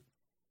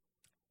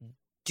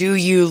 do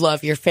you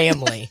love your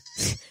family?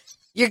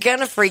 You're going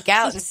to freak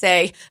out and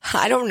say,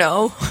 I don't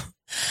know.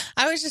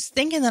 I was just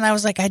thinking that I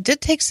was like, I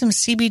did take some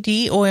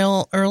CBD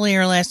oil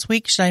earlier last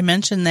week. Should I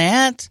mention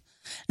that?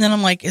 And then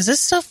I'm like, is this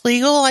stuff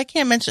legal? I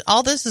can't mention.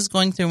 All this is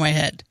going through my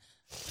head.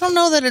 I don't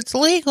know that it's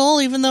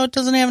legal, even though it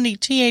doesn't have any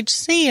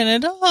THC in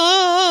it.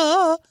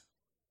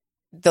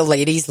 The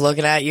lady's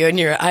looking at you and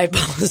your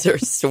eyeballs are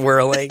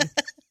swirling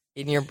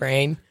in your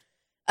brain.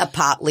 A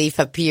pot leaf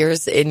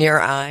appears in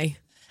your eye.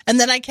 And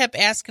then I kept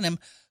asking him,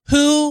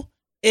 who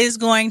is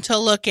going to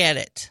look at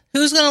it?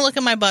 Who's going to look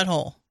at my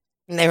butthole?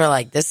 And they were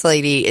like, this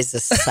lady is a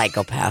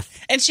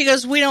psychopath. And she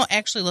goes, we don't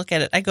actually look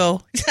at it. I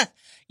go,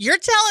 you're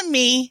telling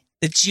me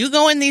that you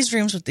go in these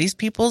rooms with these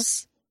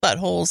people's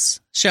buttholes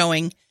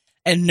showing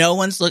and no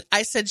one's look.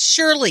 I said,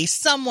 surely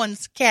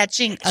someone's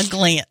catching a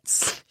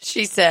glance.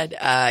 She said,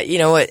 you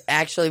know what?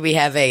 Actually, we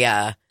have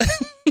a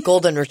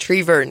golden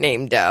retriever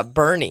named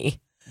Bernie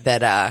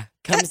that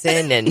comes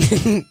in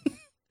and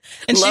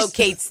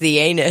locates the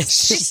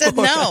anus. She said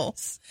no.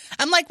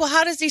 I'm like, well,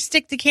 how does he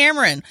stick the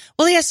camera in?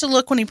 Well, he has to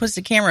look when he puts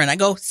the camera in. I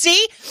go,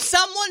 see,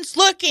 someone's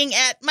looking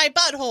at my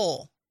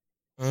butthole.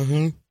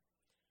 Mm-hmm.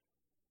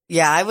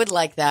 Yeah, I would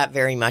like that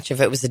very much if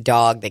it was a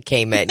dog that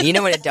came in. You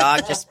know when a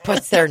dog just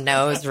puts their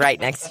nose right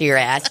next to your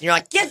ass and you're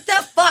like, get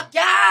the fuck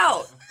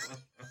out!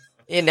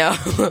 You know?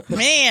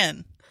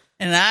 Man.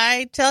 And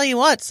I tell you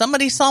what,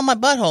 somebody saw my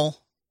butthole.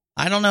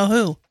 I don't know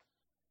who.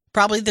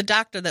 Probably the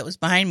doctor that was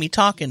behind me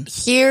talking.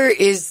 Here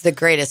is the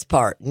greatest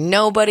part.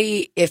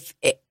 Nobody, if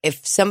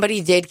somebody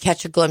did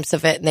catch a glimpse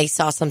of it and they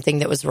saw something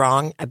that was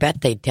wrong, I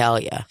bet they'd tell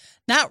you.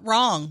 Not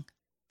wrong.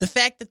 The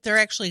fact that they're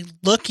actually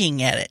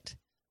looking at it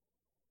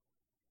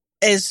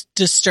is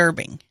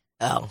disturbing.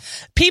 Oh.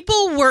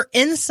 People were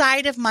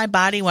inside of my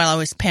body while I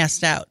was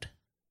passed out.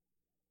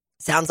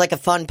 Sounds like a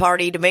fun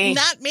party to me.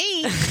 Not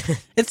me.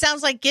 It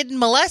sounds like getting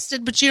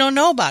molested, but you don't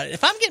know about it.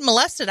 If I'm getting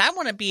molested, I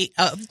want to be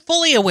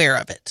fully aware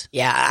of it.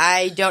 Yeah,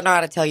 I don't know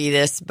how to tell you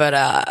this, but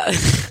I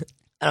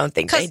don't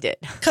think they did.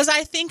 Because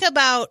I think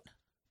about,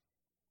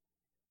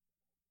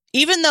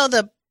 even though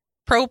the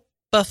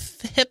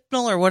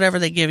Prohypnol or whatever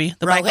they give you,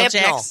 the Michael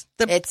Jackson,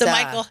 the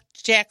Michael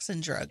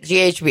Jackson drug,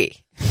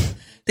 GHB,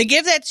 they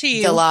give that to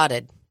you.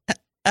 Dilaudid.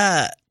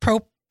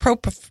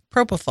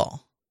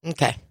 Propofol.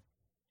 Okay.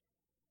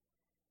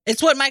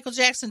 It's what Michael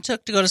Jackson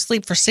took to go to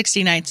sleep for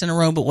 60 nights in a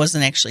row, but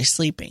wasn't actually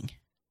sleeping.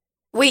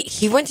 Wait,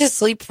 he went to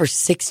sleep for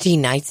 60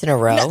 nights in a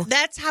row? No,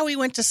 that's how he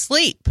went to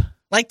sleep.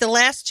 Like the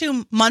last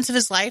 2 months of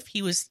his life,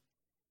 he was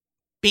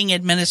being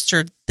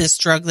administered this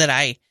drug that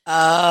I...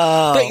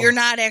 Oh. But you're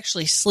not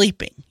actually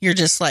sleeping. You're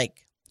just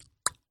like...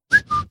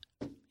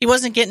 He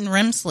wasn't getting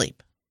REM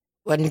sleep.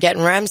 Wasn't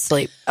getting REM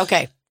sleep.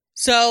 Okay.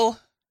 So...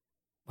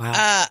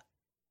 Wow.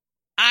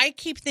 I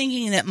keep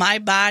thinking that my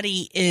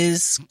body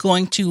is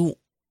going to...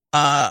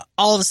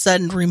 all of a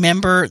sudden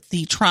remember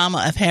the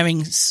trauma of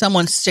having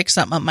someone stick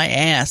something up my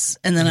ass,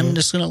 and then I'm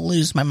just going to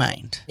lose my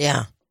mind.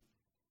 Yeah.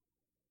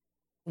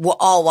 Well,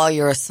 all while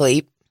you're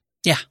asleep?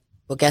 Yeah.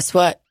 Well, guess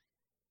what?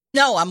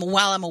 No,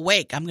 while I'm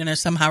awake, I'm going to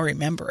somehow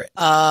remember it.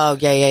 Oh,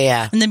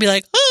 yeah. And then be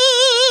like,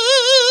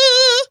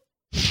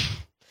 ah!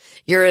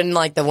 You're in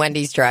like the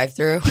Wendy's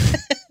drive-thru.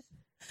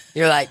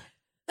 You're like,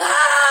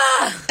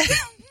 ah!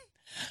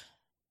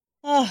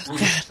 Oh,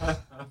 God.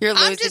 You're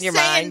losing your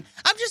mind.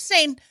 I'm just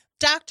saying,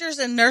 doctors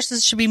and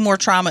nurses should be more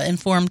trauma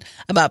informed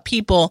about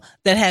people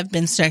that have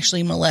been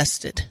sexually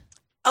molested.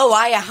 Oh,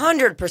 I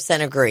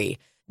 100% agree.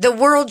 The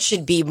world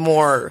should be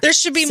more There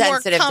should be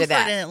more comfort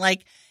in it.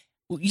 Like,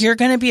 you're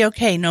going to be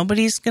okay.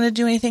 Nobody's going to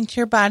do anything to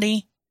your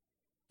body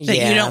that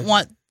you don't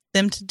want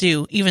them to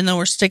do, even though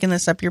we're sticking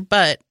this up your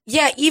butt.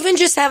 Yeah, even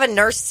just have a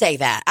nurse say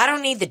that. I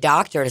don't need the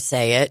doctor to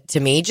say it to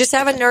me. Just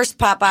have a nurse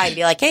pop by and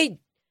be like, hey,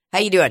 how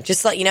you doing?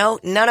 Just to let you know,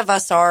 none of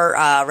us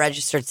are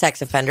registered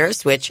sex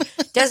offenders, which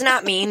does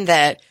not mean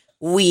that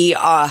we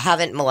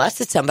haven't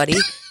molested somebody.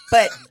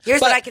 But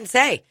here's what I can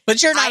say.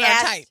 But you're not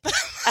our type.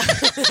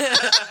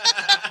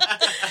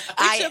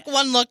 We took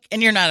one look,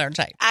 and you're not our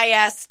type. I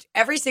asked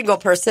every single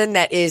person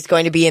that is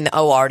going to be in the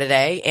OR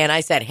today, and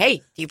I said, hey,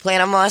 do you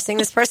plan on molesting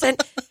this person?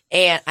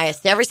 And I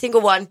asked every single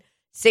one,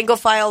 single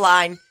file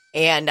line,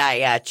 and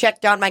I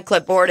checked on my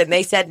clipboard, and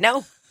they said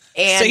no.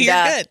 And, so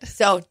you're good.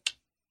 So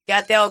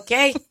got the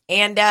okay.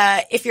 And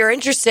if you're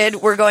interested,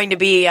 we're going to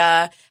be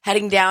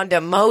heading down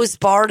to Moe's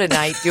Bar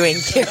tonight doing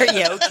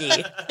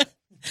karaoke.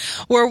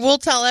 Where we'll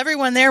tell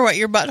everyone there what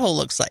your butthole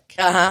looks like.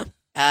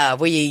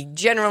 We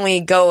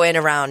generally go in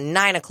around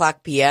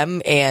 9:00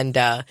 p.m. and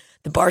the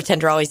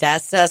bartender always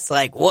asks us,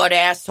 like, what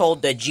asshole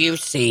did you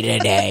see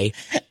today?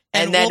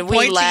 And then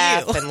we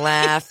laugh and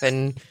laugh,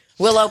 and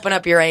we'll open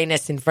up your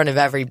anus in front of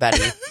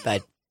everybody.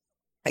 But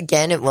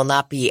again, it will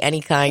not be any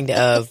kind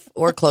of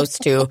or close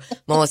to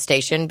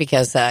molestation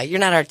because you're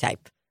not our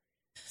type.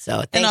 So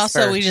thanks. And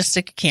also, we just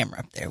stick a camera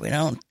up there. We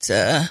don't...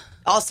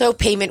 Also,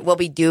 payment will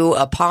be due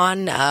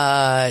upon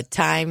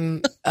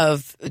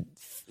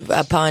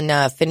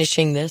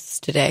finishing this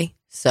today.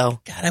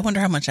 So, God, I wonder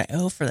how much I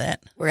owe for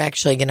that. We're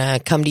actually going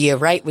to come to you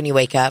right when you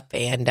wake up,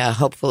 and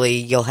hopefully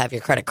you'll have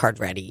your credit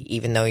card ready,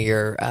 even though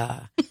you're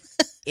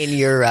in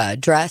your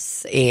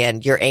dress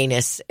and your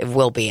anus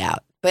will be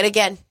out. But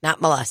again,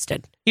 not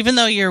molested. Even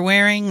though you're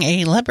wearing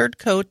a leopard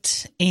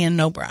coat and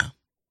no bra.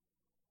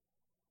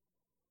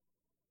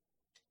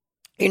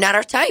 You're not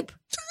our type.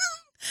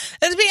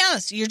 Let's be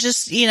honest. You're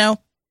just,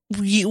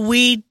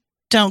 we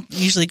don't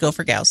usually go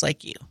for gals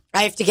like you.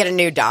 I have to get a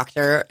new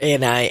doctor,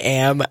 and I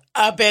am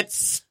a bit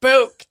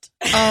spooked.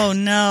 Oh,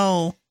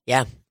 no.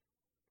 Yeah.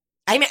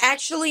 I'm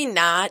actually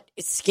not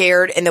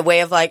scared in the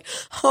way of like,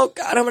 oh,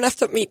 God, I'm going to have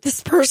to meet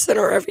this person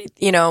or everything.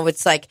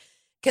 It's like,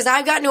 because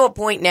I've gotten to a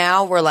point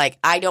now where, like,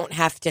 I don't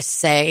have to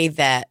say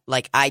that,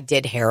 like, I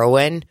did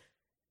heroin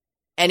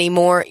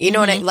anymore. You know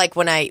what like,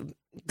 when I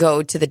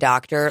go to the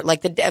doctor,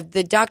 like,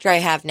 the doctor I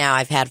have now,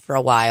 I've had for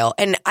a while,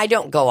 and I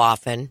don't go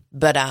often,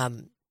 but,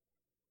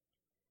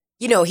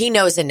 he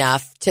knows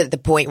enough to the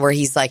point where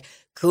he's like,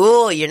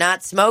 cool, you're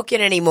not smoking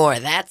anymore.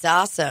 That's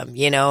awesome,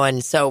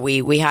 and so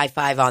we high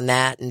five on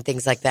that and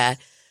things like that.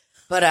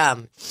 But,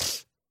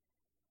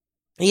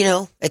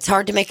 it's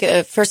hard to make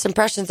first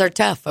impressions are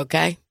tough,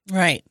 okay?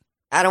 Right.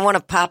 I don't want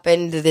to pop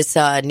into this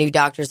new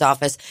doctor's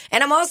office.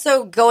 And I'm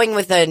also going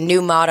with a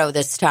new motto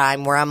this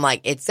time where I'm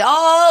like, it's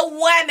all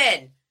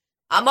women.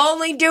 I'm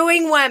only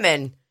doing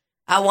women.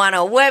 I want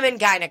a women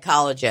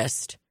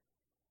gynecologist.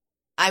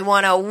 I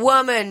want a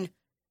woman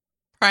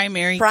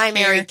primary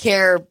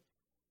care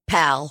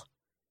pal.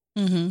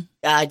 Mm-hmm.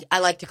 I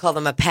like to call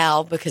them a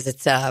pal because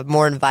it's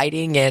more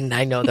inviting, and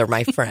I know they're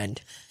my friend.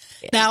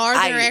 Now, are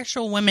there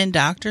actual women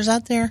doctors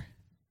out there?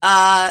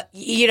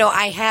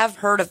 I have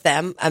heard of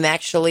them. I'm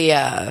actually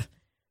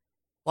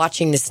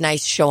watching this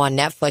nice show on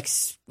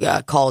Netflix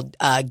called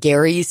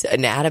Gary's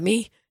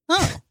Anatomy.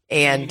 Oh.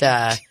 And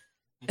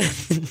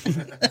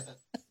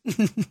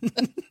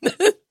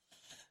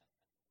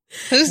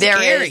Who's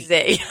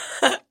Gary?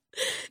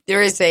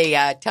 There is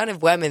a ton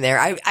of women there.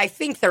 I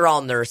think they're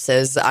all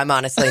nurses. I'm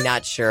honestly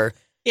not sure.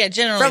 Yeah,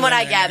 generally. From what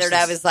I gathered,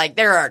 I was like,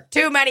 there are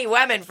too many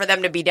women for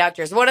them to be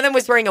doctors. One of them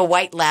was wearing a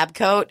white lab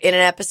coat in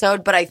an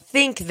episode, but I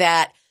think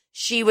that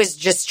she was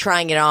just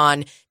trying it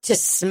on to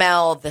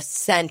smell the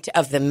scent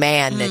of the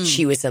man that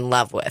she was in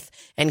love with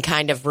and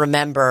kind of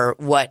remember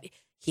what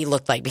he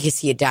looked like because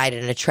he had died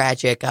in a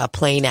tragic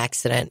plane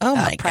accident. Oh,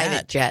 my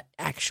private God. jet,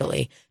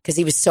 actually, because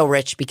he was so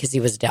rich because he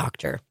was a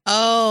doctor.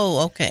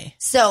 Oh, okay.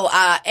 So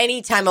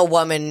anytime a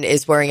woman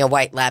is wearing a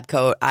white lab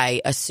coat,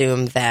 I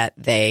assume that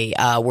they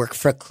work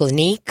for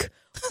Clinique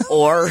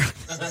or...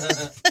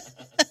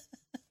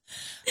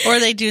 or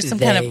they do some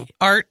kind of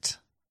art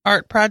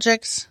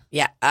projects.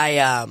 Yeah,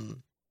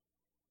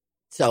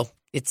 so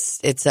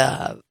it's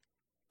I'm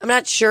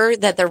not sure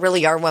that there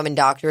really are women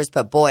doctors,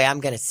 but boy,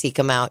 I'm going to seek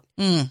them out.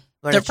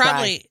 They're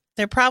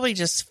probably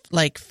just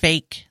like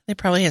fake. They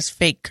probably has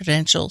fake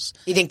credentials.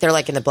 You think they're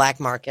like in the black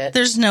market?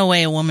 There's no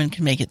way a woman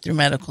can make it through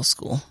medical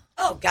school.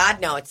 Oh God,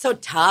 no. It's so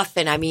tough.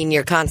 And I mean,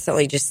 you're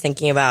constantly just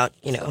thinking about,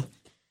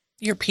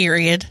 your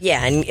period.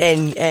 Yeah.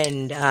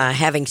 And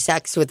having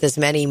sex with as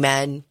many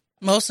men.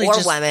 Mostly or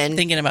just women.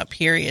 Thinking about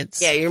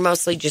periods. Yeah, you're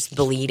mostly just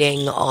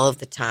bleeding all of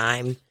the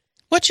time.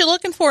 What you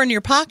looking for in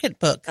your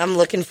pocketbook? I'm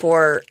looking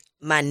for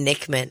my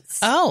nickments.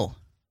 Oh.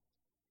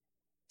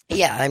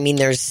 Yeah, I mean,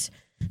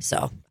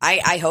 so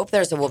I hope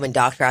there's a woman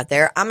doctor out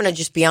there. I'm going to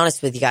just be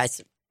honest with you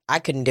guys. I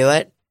couldn't do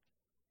it.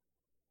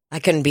 I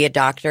couldn't be a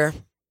doctor.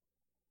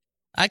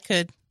 I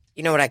could.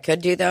 You know what I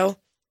could do, though?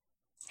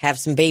 Have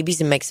some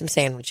babies and make some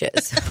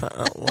sandwiches.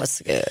 Oh,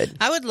 what's good?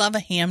 I would love a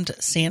hammed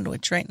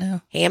sandwich right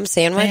now. Ham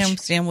sandwich? Ham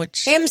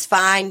sandwich. Ham's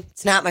fine.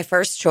 It's not my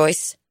first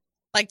choice.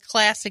 Like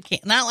classic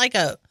ham. Not like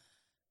a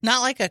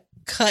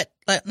cut.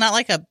 Not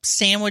like a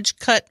sandwich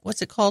cut.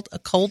 What's it called? A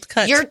cold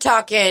cut? You're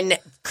talking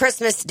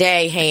Christmas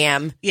Day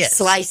ham. Yes.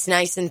 Sliced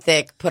nice and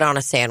thick. Put on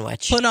a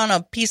sandwich. Put on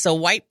a piece of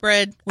white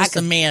bread with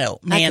some mayonnaise.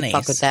 I could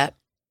fuck with that.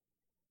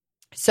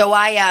 So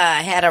I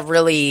had a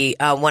really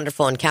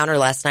wonderful encounter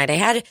last night. I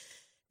had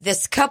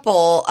this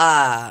couple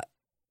that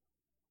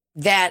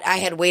I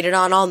had waited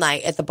on all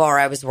night at the bar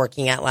I was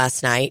working at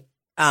last night.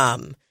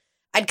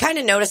 I'd kind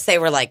of noticed they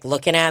were like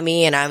looking at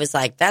me, and I was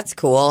like, that's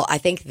cool. I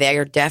think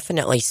they're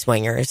definitely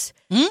swingers.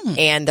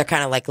 And they're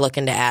kind of like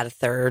looking to add a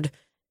third.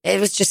 It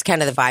was just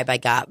kind of the vibe I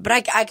got.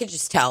 But I could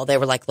just tell they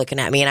were like looking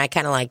at me, and I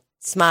kind of like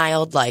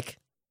smiled like,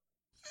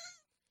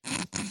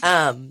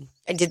 I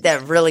did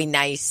that really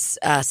nice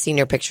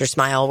senior picture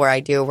smile where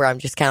I'm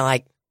just kind of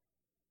like,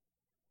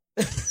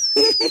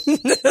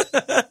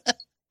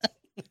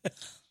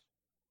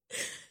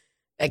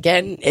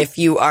 again, if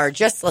you are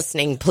just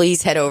listening,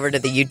 please head over to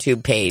the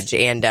YouTube page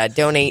and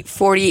donate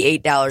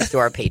 $48 to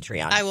our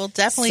Patreon. I will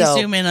definitely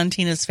zoom in on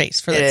Tina's face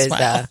for that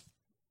smile.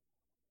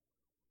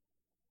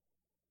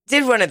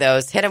 Did one of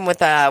those, hit him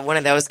with one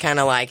of those kind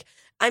of like,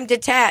 I'm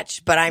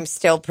detached, but I'm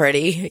still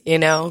pretty,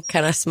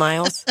 kind of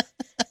smiles.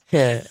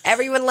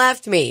 Everyone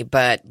left me,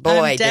 but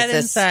boy, does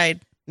this inside.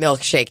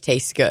 Milkshake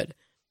taste good.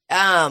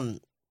 And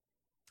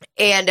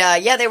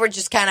they were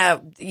just kind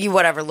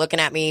of looking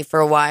at me for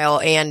a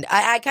while, and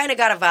I kind of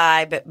got a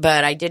vibe,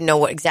 but I didn't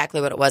know exactly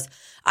what it was.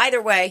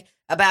 Either way,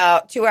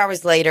 about 2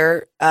 hours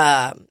later,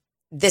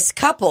 this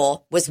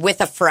couple was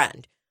with a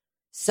friend.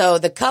 So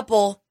the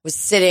couple was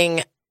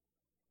sitting,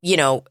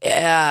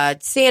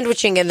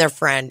 sandwiching in their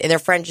friend. And their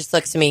friend just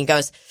looks at me and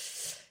goes,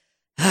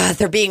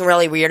 they're being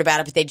really weird about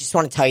it, but they just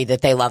want to tell you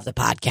that they love the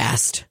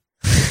podcast.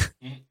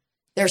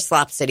 They're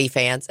Slop City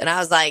fans. And I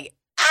was like,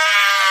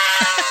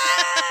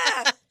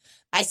 ah!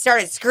 I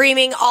started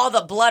screaming. All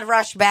the blood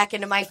rushed back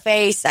into my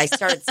face. I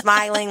started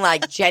smiling,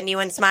 like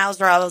genuine smiles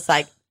where I was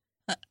like,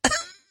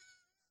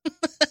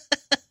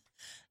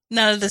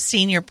 none of the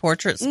senior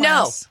portrait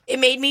smiles? No, it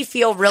made me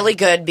feel really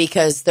good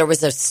because there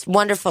was a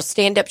wonderful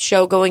stand-up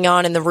show going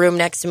on in the room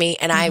next to me,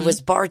 and I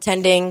was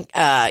bartending.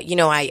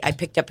 I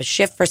picked up a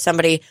shift for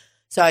somebody,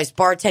 so I was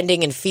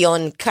bartending and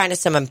feeling kind of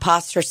some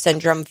imposter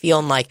syndrome,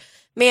 feeling like,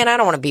 man, I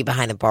don't want to be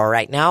behind the bar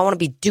right now. I want to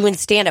be doing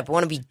stand-up. I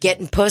want to be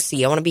getting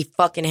pussy. I want to be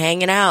fucking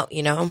hanging out,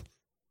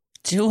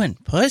 Doing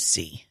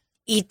pussy?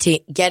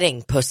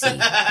 Getting pussy.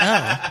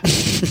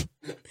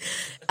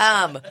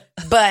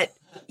 But...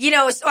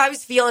 so I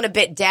was feeling a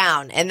bit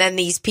down, and then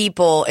these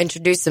people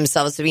introduced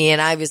themselves to me, and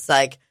I was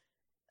like,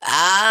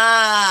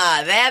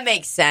 that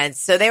makes sense.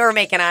 So they were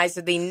making eyes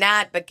with me,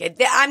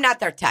 I'm not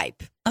their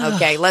type.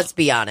 Okay, let's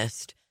be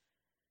honest.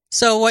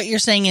 So what you're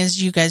saying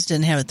is you guys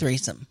didn't have a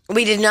threesome?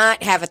 We did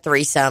not have a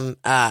threesome.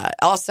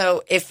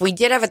 Also, if we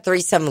did have a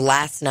threesome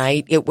last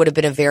night, it would have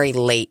been a very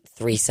late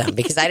threesome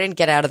because I didn't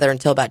get out of there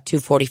until about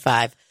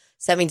 2:45.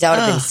 So that means I would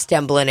have been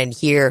stumbling in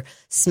here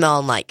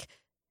smelling like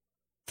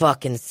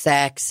fucking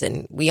sex,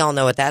 and we all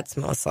know what that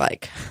smells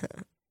like.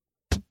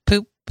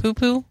 Poo.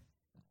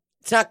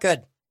 It's not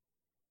good.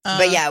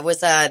 But yeah, it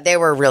was. They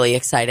were really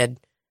excited.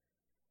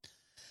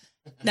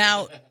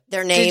 Now,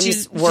 their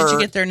names were. Did you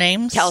get their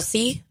names?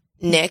 Kelsey,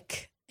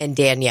 Nick, and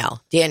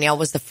Danielle. Danielle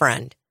was the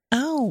friend.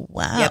 Oh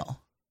wow! Yep.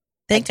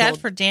 Thank God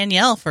for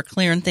Danielle for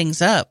clearing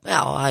things up.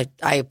 Well,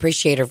 I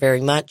appreciate her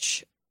very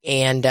much,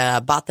 and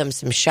bought them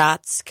some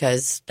shots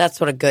because that's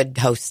what a good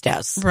host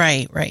does.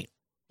 Right.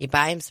 You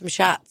buy him some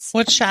shots.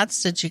 What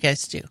shots did you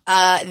guys do?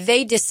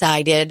 They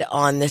decided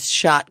on this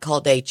shot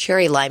called a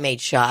cherry limeade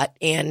shot,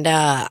 and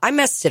I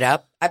messed it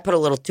up. I put a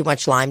little too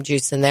much lime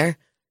juice in there.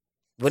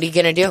 What are you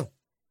going to do?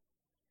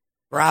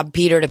 Rob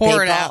Peter to pay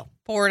Paul.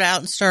 Pour it out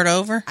and start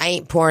over? I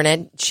ain't pouring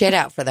it. Shit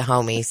out for the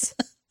homies.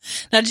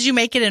 Now, did you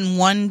make it in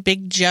one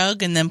big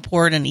jug and then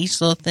pour it in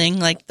each little thing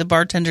like the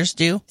bartenders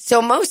do?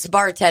 So most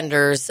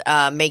bartenders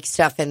make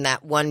stuff in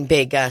that one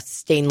big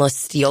stainless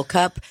steel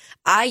cup.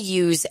 I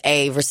use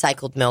a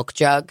recycled milk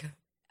jug.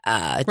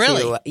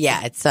 Really?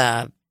 It's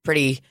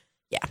pretty,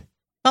 yeah.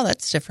 Oh,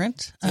 that's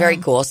different. It's very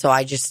cool. So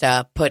I just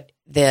put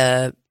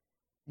the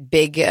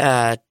big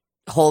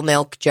whole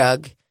milk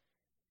jug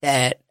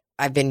that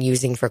I've been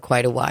using for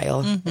quite a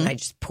while. Mm-hmm. And I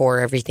just pour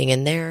everything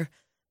in there,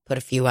 put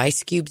a few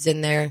ice cubes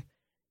in there,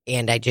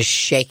 and I just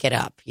shake it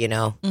up,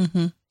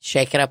 Mm-hmm.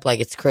 Shake it up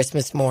like it's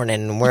Christmas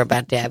morning and we're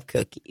about to have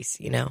cookies,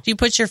 Do you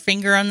put your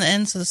finger on the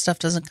end so the stuff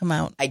doesn't come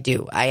out? I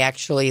do. I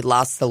actually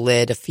lost the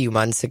lid a few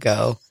months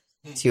ago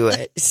to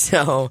it.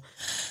 So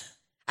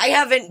I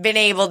haven't been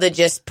able to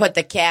just put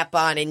the cap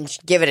on and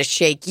give it a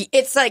shake.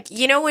 It's like,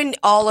 when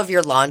all of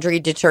your laundry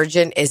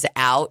detergent is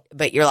out,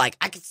 but you're like,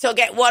 I can still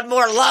get one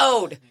more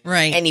load.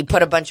 Right. And you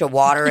put a bunch of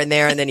water in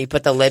there and then you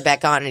put the lid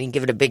back on and you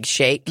give it a big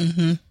shake.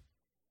 Mm-hmm.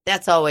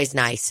 That's always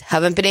nice.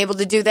 Haven't been able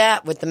to do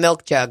that with the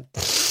milk jug.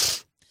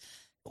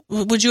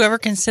 Would you ever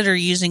consider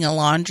using a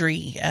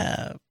laundry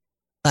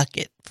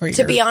bucket for your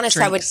To be honest,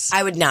 drinks?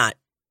 I would not.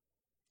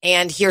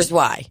 And here's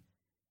why.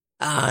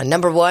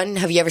 Number one,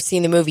 have you ever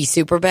seen the movie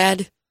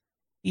Superbad?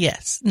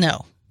 Yes.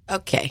 No.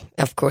 Okay.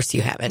 Of course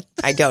you haven't.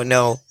 I don't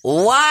know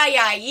why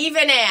I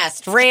even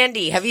asked.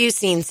 Randy, have you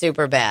seen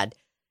Superbad?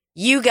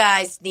 You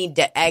guys need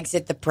to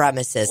exit the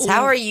premises.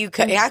 How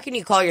can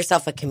you call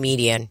yourself a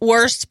comedian?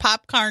 Worst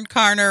popcorn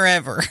corner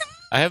ever.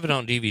 I have it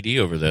on DVD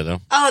over there,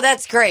 though. Oh,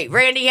 that's great.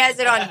 Randy has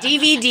it on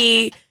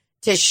DVD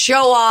to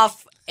show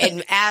off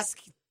and ask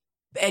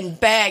and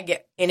beg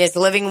in his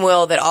living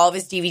will that all of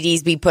his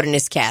DVDs be put in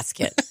his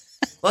casket.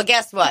 Well,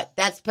 guess what?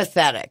 That's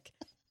pathetic.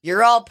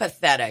 You're all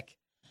pathetic.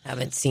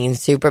 Haven't seen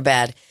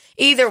Superbad.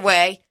 Either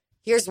way,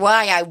 here's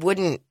why I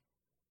wouldn't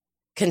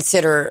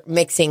consider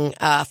mixing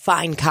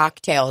fine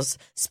cocktails,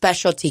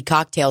 specialty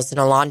cocktails in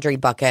a laundry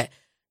bucket.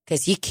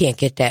 Because you can't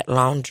get that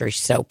laundry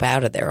soap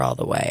out of there all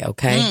the way,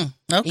 okay?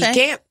 Okay. You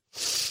can't.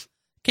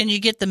 Can you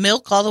get the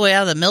milk all the way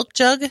out of the milk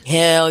jug?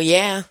 Hell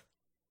yeah.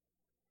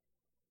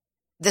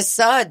 The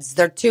suds,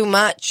 they're too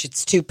much.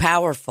 It's too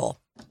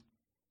powerful.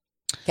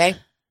 Okay?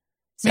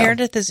 So.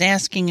 Meredith is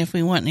asking if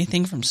we want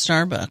anything from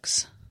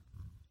Starbucks.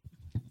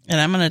 And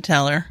I'm going to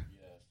tell her.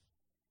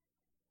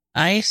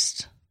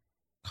 Iced,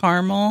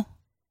 caramel.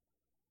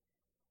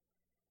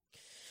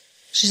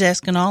 She's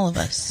asking all of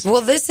us.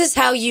 Well, this is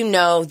how you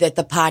know that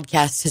the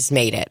podcast has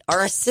made it.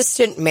 Our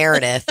assistant,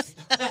 Meredith,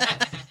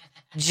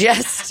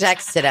 just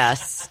texted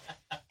us,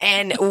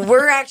 and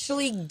we're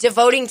actually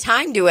devoting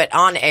time to it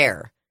on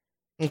air.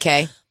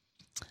 Okay?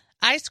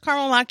 Iced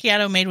caramel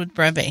macchiato made with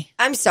Breve.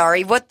 I'm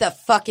sorry. What the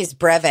fuck is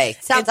Breve?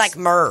 Sounds like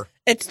myrrh.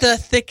 It's the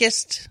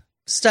thickest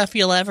stuff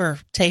you'll ever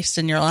taste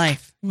in your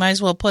life. You might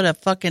as well put a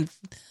fucking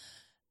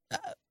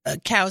a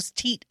cow's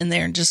teat in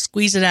there and just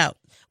squeeze it out.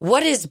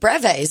 What is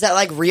Breve? Is that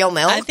like real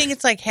milk? I think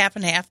it's like half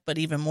and half, but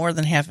even more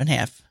than half and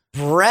half.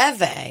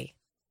 Breve.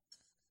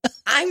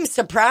 I'm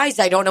surprised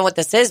I don't know what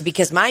this is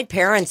because my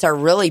parents are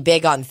really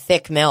big on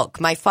thick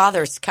milk. My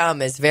father's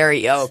cum is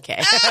very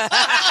okay. Oh,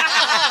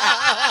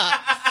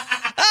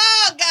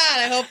 God.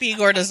 I hope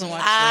Igor doesn't watch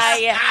this.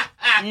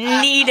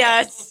 I need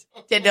us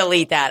to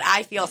delete that.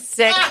 I feel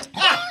sick.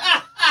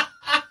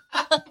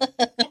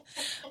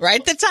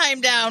 Write the time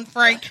down,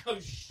 Frank. Oh,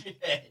 shit.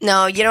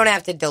 No, you don't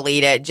have to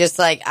delete it. Just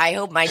like, I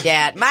hope my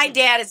dad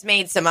has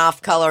made some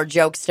off-color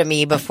jokes to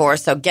me before,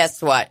 so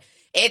guess what?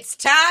 It's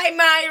time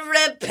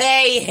I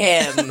repay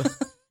him.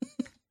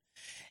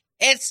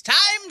 It's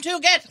time to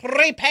get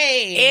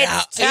repaid.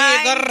 It's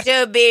time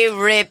to be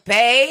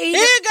repaid.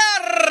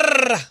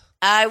 Igor!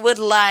 I would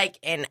like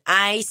an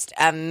iced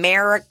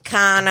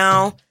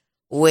Americano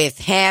with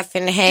half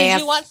and half.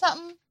 Did you want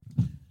something?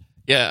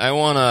 Yeah, I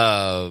want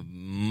a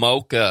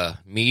mocha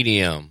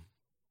medium.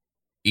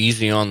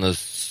 Easy on the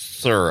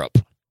syrup.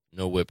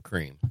 No whipped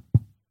cream.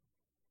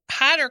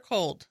 Hot or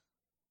cold?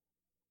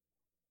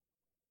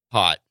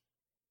 Hot.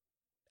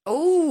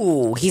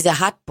 Oh, he's a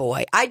hot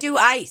boy. I do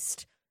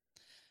iced.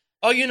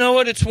 Oh, you know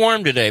what? It's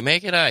warm today.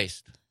 Make it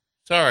iced.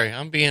 Sorry,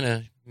 I'm being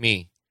a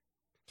me.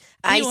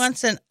 He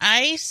wants an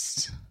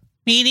iced,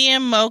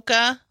 medium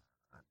mocha,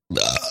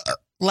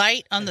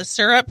 light on the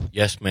syrup.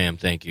 Yes, ma'am.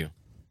 Thank you.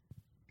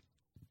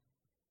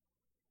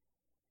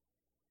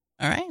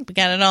 All right, we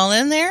got it all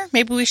in there.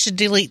 Maybe we should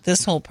delete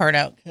this whole part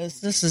out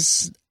because this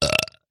is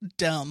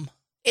dumb.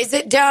 Is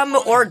it dumb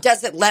or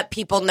does it let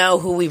people know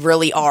who we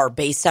really are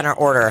based on our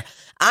order?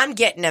 I'm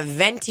getting a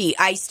venti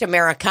iced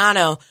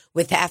Americano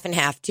with half and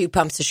half, 2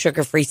 pumps of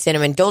sugar-free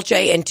cinnamon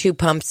dolce and 2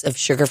 pumps of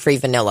sugar-free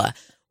vanilla.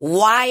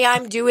 Why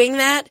I'm doing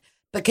that?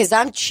 Because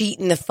I'm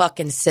cheating the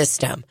fucking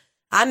system.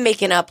 I'm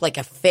making up like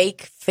a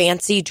fake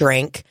fancy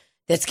drink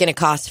that's going to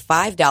cost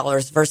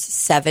 $5 versus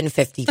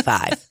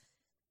 $7.55.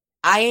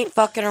 I ain't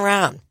fucking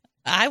around.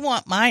 I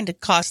want mine to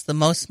cost the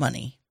most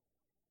money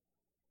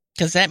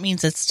because that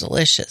means it's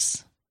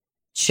delicious.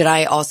 Should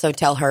I also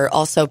tell her,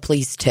 also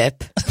please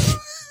tip?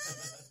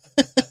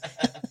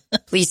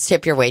 Please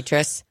tip your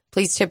waitress.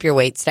 Please tip your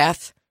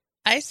waitstaff.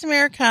 Iced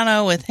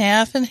Americano with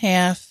half and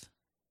half.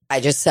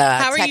 I just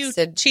How texted. are you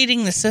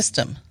cheating the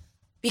system?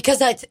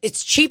 Because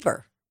it's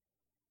cheaper.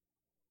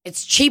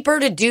 It's cheaper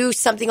to do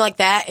something like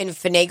that and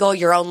finagle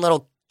your own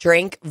little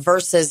drink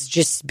versus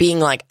just being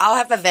like, I'll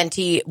have a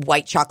venti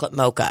white chocolate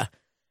mocha.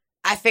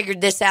 I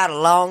figured this out a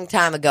long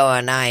time ago,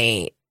 and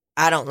I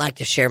don't like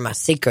to share my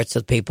secrets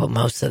with people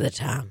most of the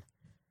time.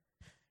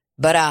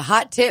 But a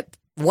hot tip,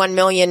 1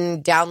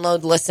 million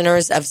download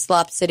listeners of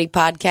Slop City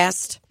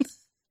Podcast.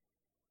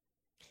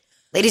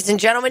 Ladies and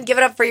gentlemen, give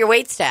it up for your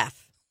waitstaff.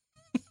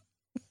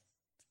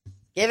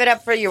 Give it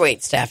up for your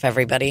waitstaff,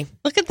 everybody.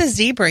 Look at the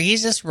zebra.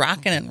 He's just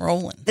rocking and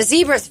rolling. The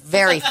zebra's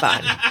very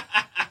fun.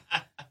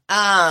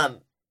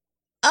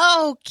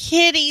 Oh,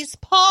 kitty's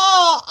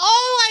paw.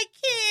 Oh, I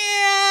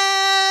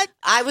can't.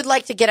 I would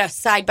like to get a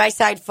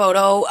side-by-side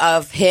photo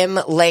of him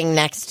laying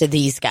next to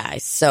these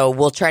guys. So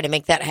we'll try to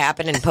make that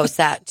happen and post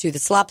that to the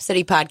Slop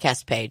City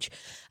Podcast page.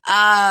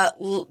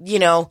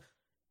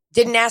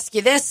 Didn't ask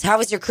you this. How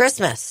was your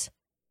Christmas?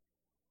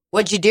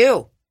 What'd you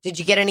do? Did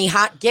you get any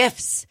hot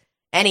gifts?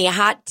 Any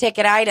hot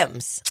ticket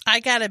items? I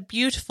got a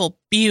beautiful,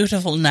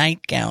 beautiful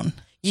nightgown.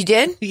 You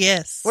did?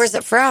 Yes. Where's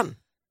it from?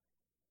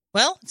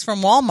 Well, it's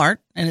from Walmart,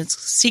 and it's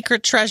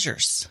Secret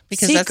Treasures,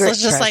 because Secret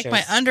that's just like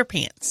Treasures. my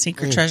underpants,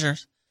 Secret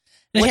Treasures.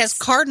 And it has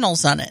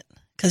cardinals on it,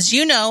 because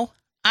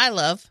I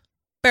love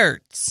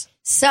birds.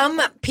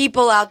 Some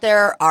people out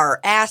there are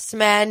ass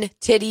men,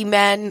 titty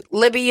men.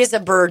 Libby is a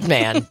bird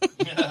man,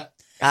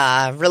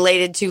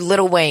 related to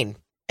Lil Wayne.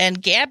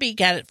 And Gabby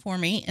got it for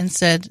me and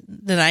said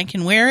that I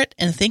can wear it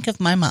and think of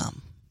my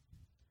mom.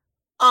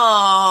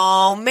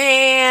 Oh,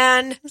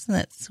 man. Isn't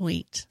that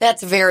sweet?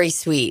 That's very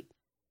sweet.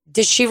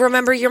 Does she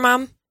remember your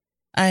mom?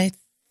 I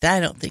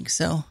don't think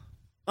so.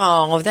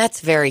 Oh,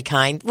 that's very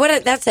kind.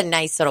 That's a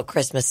nice little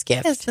Christmas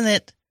gift. Isn't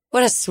it?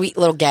 What a sweet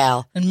little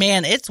gal. And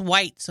man, it's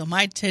white, so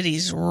my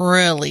titties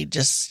really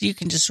you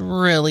can just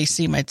really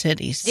see my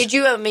titties. Did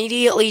you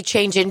immediately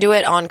change into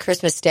it on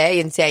Christmas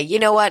Day and say, you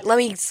know what, let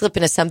me slip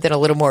into something a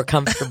little more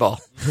comfortable?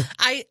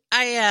 They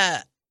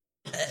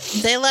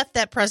left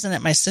that present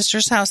at my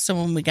sister's house, so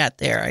when we got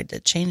there, I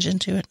did change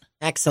into it.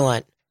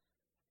 Excellent.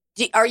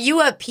 Are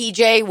you a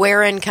PJ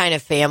wearing kind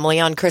of family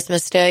on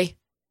Christmas Day?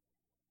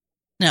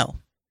 No.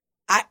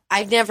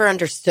 I've never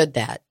understood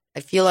that. I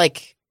feel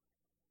like,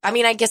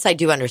 I guess I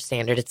do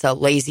understand it. It's a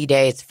lazy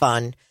day. It's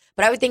fun.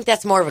 But I would think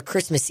that's more of a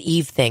Christmas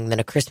Eve thing than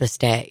a Christmas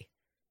Day.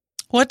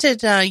 What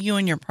did you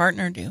and your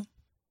partner do?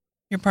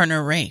 Your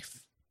partner,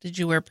 Rafe. Did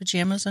you wear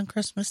pajamas on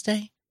Christmas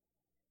Day?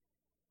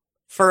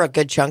 For a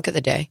good chunk of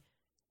the day.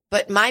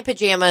 But my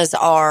pajamas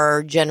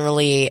are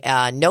generally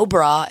no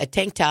bra, a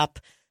tank top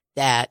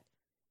that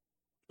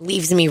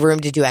leaves me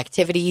room to do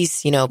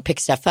activities, pick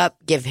stuff up,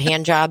 give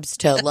hand jobs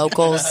to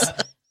locals,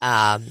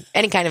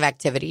 any kind of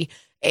activity.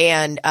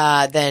 And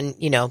then,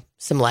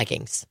 some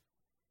leggings.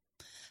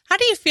 How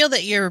do you feel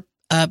that your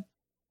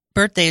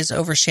birthday is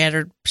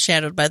overshadowed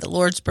by the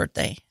Lord's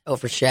birthday.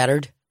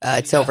 Overshadowed.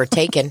 It's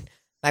overtaken.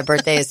 My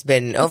birthday has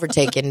been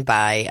overtaken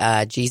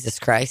by Jesus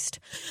Christ.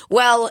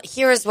 Well,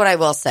 here's what I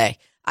will say.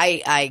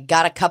 I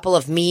got a couple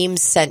of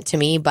memes sent to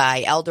me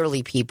by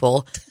elderly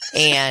people,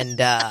 and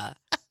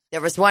there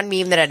was one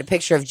meme that had a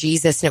picture of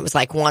Jesus, and it was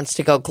like, wants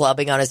to go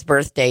clubbing on his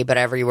birthday, but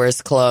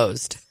everywhere's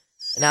closed.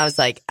 And I was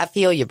like, I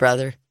feel you,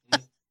 brother.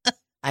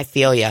 I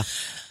feel you.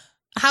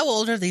 How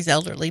old are these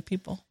elderly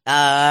people?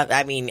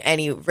 I mean,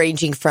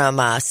 ranging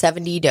from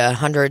 70 to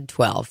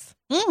 112.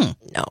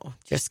 No,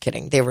 just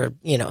kidding. They were,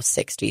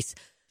 60s.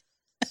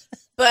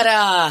 But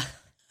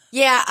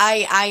yeah,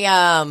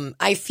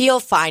 I feel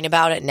fine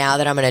about it now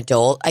that I'm an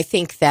adult. I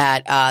think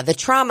that the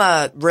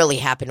trauma really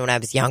happened when I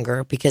was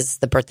younger because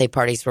the birthday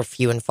parties were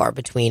few and far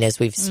between, as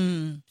we've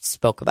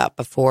spoke about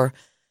before.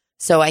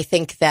 So I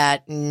think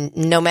that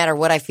no matter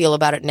what I feel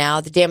about it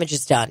now, the damage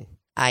is done.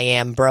 I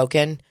am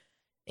broken,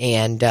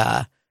 and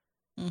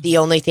the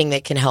only thing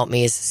that can help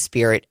me is the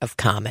spirit of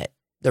Comet,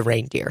 the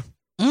reindeer.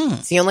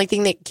 It's the only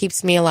thing that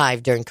keeps me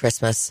alive during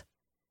Christmas.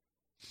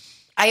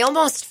 I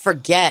almost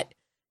forget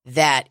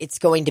that it's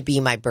going to be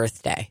my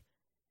birthday.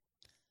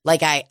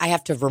 Like, I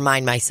have to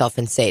remind myself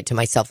and say it to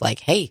myself, like,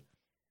 hey,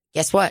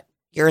 guess what?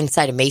 You're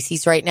inside of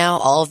Macy's right now.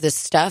 All of this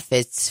stuff,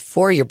 it's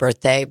for your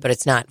birthday, but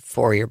it's not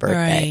for your birthday.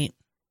 Right.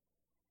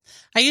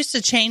 I used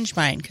to change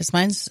mine because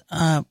mine's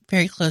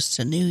very close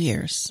to New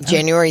Year's.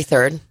 January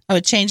 3rd. I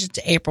would change it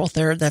to April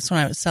 3rd. That's when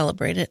I would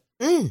celebrate it.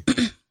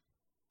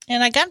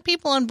 And I got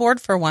people on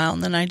board for a while,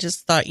 and then I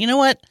just thought, you know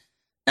what?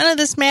 None of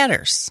this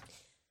matters.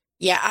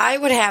 Yeah, I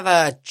would have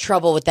a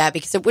trouble with that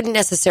because it wouldn't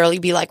necessarily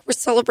be like, we're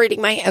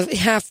celebrating my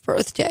half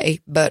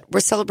birthday, but we're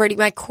celebrating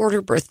my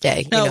quarter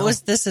birthday. No,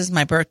 this is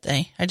my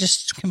birthday. I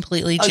just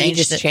completely changed it. Oh, you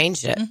just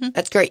changed it. Mm-hmm.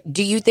 That's great.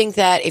 Do you think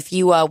that if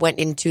you went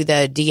into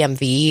the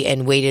DMV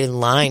and waited in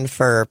line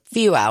for a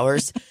few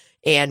hours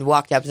and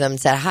walked up to them and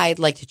said, hi, I'd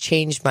like to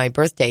change my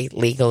birthday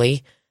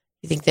legally,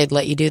 you think they'd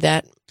let you do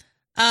that?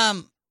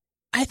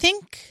 I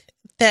think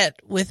that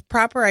with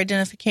proper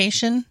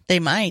identification,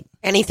 they might.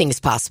 Anything's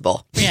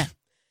possible. Yeah.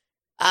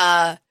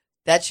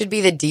 That should be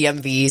the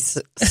DMV's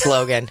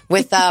slogan.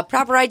 With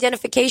proper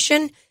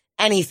identification,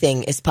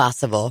 anything is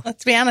possible.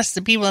 Let's be honest,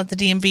 the people at the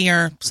DMV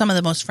are some of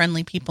the most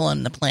friendly people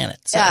on the planet.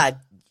 So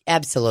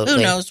absolutely.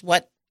 Who knows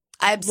what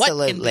can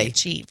Absolutely. be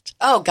achieved.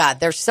 Oh, God,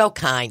 they're so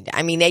kind.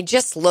 I mean, they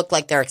just look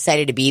like they're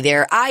excited to be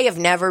there. I have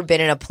never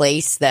been in a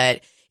place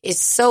that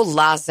is so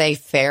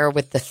laissez-faire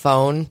with the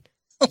phone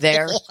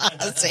there.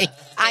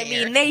 I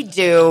mean, they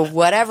do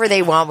whatever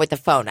they want with the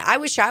phone. I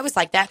wish I was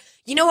like that.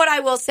 You know what I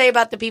will say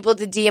about the people at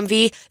the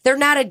DMV? They're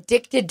not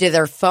addicted to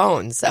their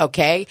phones,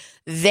 okay?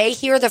 They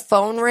hear the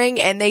phone ring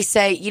and they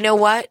say, you know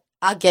what?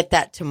 I'll get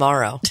that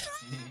tomorrow.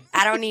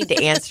 I don't need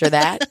to answer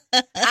that.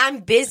 I'm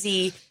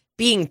busy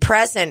being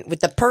present with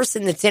the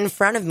person that's in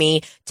front of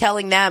me,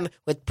 telling them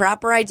with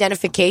proper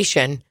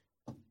identification,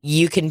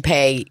 you can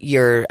pay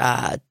your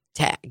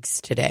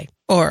tags today.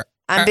 Or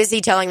I'm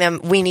busy telling them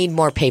we need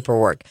more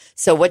paperwork.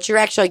 So what you're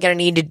actually going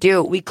to need to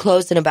do, we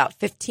close in about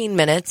 15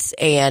 minutes,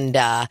 and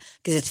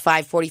because it's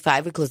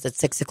 5:45, we close at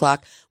 6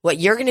 o'clock. What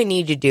you're going to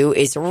need to do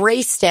is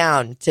race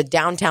down to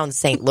downtown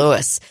St.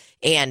 Louis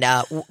and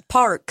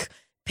park,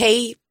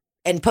 pay,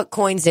 and put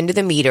coins into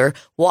the meter,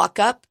 walk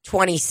up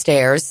 20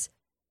 stairs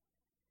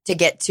to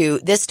get to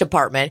this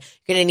department.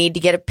 You're going to need to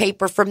get a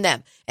paper from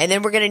them. And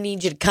then we're going to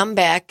need you to come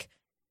back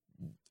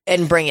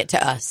and bring it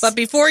to us. But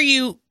before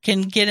you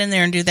can get in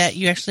there and do that,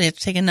 you actually have to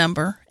take a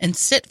number and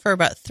sit for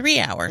about 3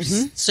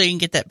 hours so you can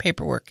get that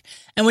paperwork.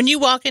 And when you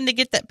walk in to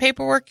get that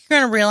paperwork, you're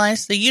going to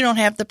realize that you don't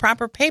have the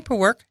proper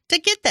paperwork to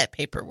get that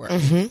paperwork.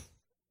 Mm-hmm.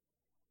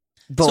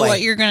 So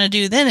what you're going to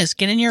do then is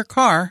get in your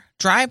car,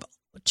 drive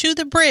to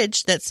the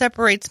bridge that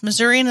separates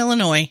Missouri and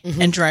Illinois,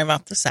 and drive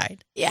off the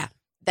side. Yeah,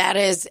 that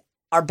is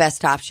our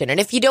best option. And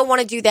if you don't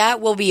want to do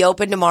that, we'll be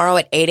open tomorrow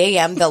at 8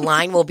 a.m. The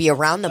line will be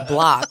around the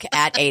block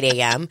at 8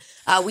 a.m.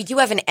 We do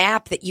have an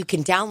app that you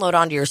can download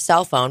onto your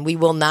cell phone. We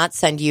will not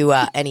send you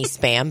any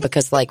spam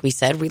because, like we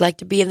said, we like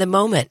to be in the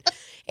moment.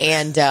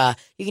 And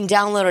you can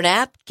download an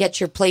app,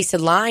 get your place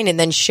in line, and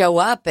then show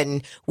up,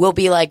 and we'll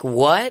be like,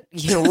 what?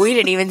 We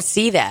didn't even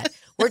see that.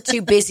 We're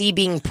too busy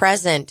being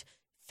present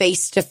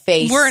face to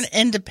face. We're an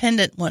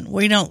independent one.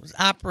 We don't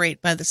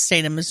operate by the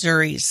state of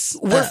Missouri's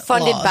We're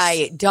funded laws.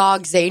 by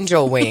Dogs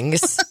Angel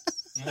Wings.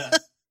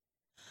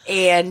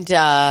 And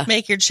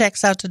make your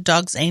checks out to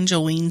Dogs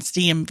Angel Wings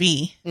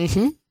DMV.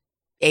 Mm-hmm.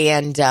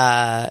 And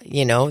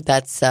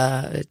that's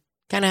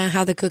kind of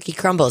how the cookie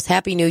crumbles.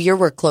 Happy New Year.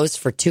 We're closed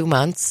for 2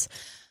 months,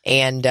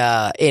 and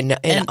in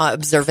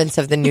observance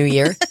of the New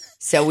Year.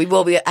 So we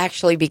will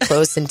actually be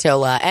closed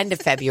until end of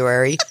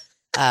February.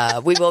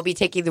 We will be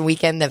taking the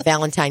weekend that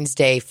Valentine's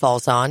Day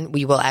falls on.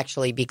 We will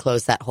actually be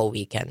closed that whole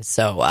weekend.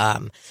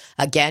 So,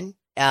 again,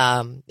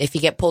 if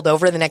you get pulled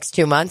over the next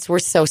 2 months, we're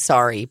so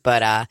sorry,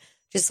 but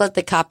just let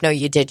the cop know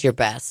you did your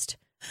best.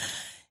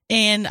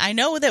 And I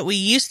know that we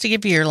used to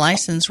give you your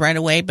license right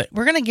away, but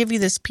we're going to give you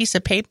this piece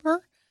of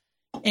paper,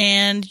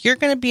 And you're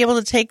going to be able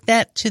to take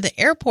that to the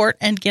airport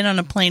and get on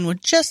a plane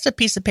with just a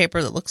piece of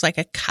paper that looks like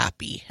a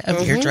copy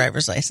of your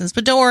driver's license.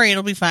 But don't worry,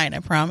 it'll be fine. I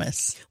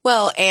promise.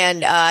 Well,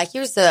 and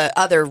here's the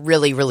other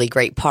really, really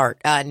great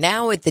part.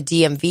 Now at the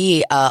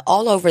DMV,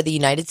 all over the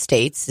United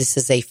States, this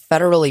is a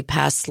federally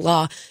passed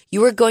law.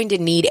 You are going to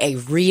need a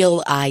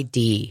real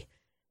ID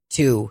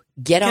to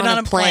get on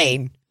a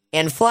plane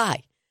and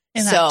fly.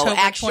 In October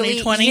actually,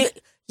 2020?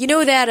 you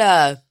know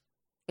that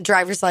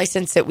driver's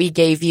license that we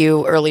gave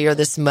you earlier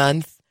this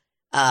month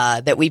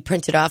that we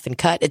printed off and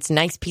cut? It's a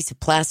nice piece of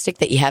plastic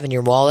that you have in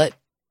your wallet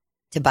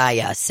to buy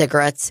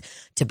cigarettes,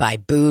 to buy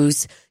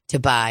booze, to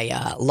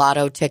buy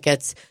lotto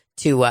tickets,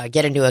 to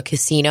get into a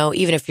casino,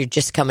 even if you're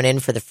just coming in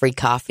for the free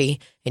coffee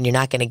and you're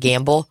not going to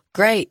gamble.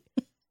 Great.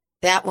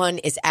 That one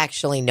is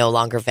actually no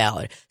longer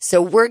valid.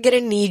 So we're going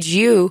to need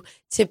you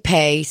to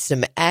pay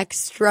some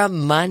extra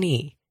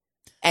money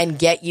and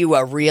get you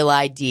a real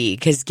ID.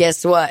 Because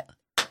guess what?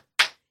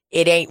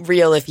 It ain't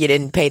real if you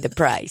didn't pay the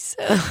price.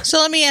 So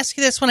let me ask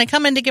you this. When I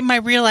come in to get my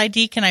real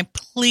ID, can I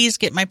please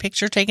get my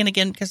picture taken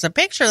again? Because the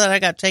picture that I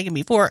got taken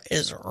before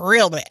is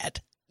real bad.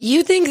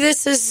 You think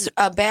this is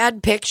a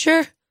bad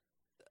picture?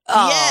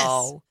 Oh.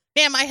 Yes.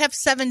 Ma'am, I have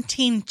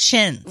 17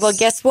 chins. Well,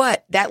 guess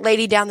what? That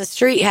lady down the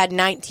street had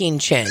 19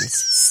 chins.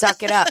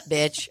 Suck it up,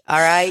 bitch. All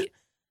right?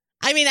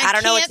 I mean, I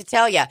don't know what to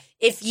tell you.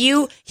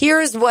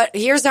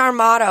 Here's our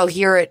motto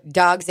here at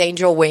Dogs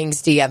Angel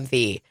Wings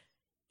DMV.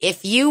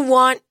 If you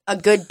want a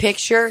good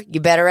picture,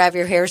 you better have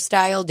your hair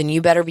styled and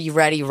you better be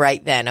ready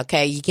right then,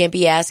 okay? You can't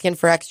be asking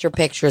for extra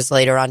pictures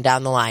later on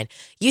down the line.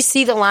 You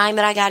see the line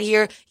that I got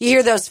here? You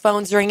hear those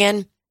phones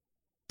ringing?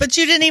 But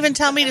you didn't even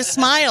tell me to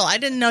smile. I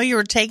didn't know you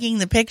were taking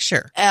the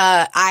picture.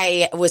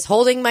 I was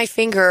holding my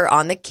finger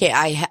on the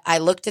I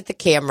looked at the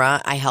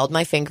camera. I held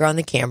my finger on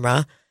the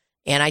camera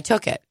and I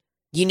took it.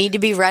 You need to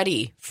be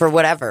ready for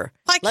whatever.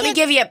 Let me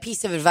give you a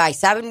piece of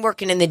advice. I've been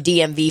working in the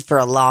DMV for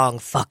a long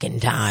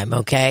fucking time,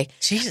 okay?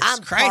 Jesus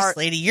Christ,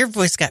 lady, your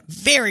voice got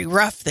very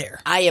rough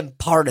there. I am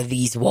part of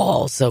these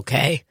walls,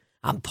 okay?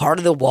 I'm part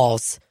of the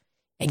walls.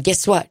 And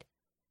guess what?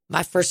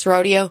 My first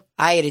rodeo,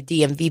 I had a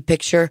DMV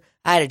picture.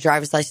 I had a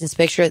driver's license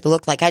picture that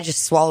looked like I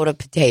just swallowed a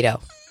potato.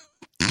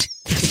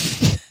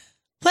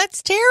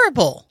 That's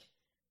terrible.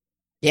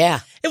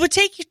 Yeah. It would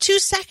take you 2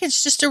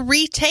 seconds just to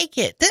retake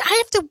it.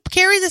 I have to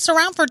carry this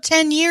around for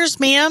 10 years,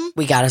 ma'am.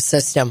 We got a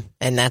system,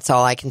 and that's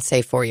all I can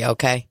say for you,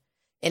 okay?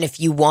 And if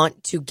you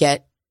want to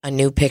get a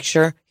new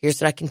picture, here's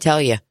what I can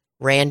tell you.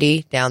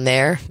 Randy down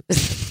there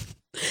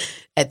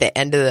at the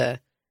end of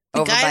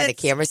over by the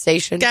camera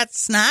station. Got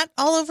snot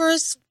all over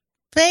his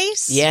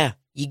face? Yeah.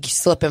 You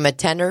slip him a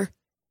tenner,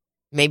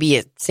 maybe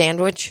a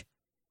sandwich,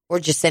 or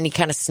just any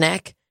kind of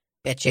snack.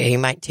 Bet you he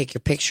might take your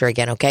picture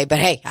again, okay? But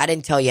hey, I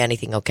didn't tell you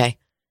anything, okay?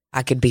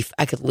 I could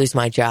lose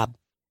my job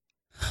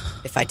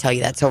if I tell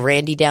you that. So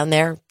Randy down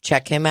there,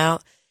 check him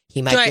out.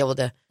 He might be able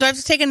to. Do I have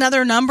to take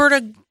another number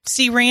to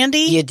see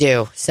Randy? You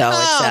do. So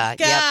it's God,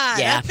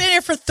 yeah. I've been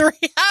here for 3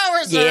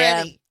 hours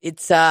already.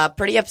 It's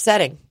pretty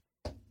upsetting,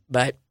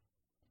 but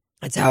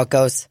that's how it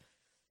goes.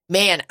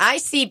 Man, I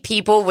see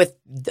people with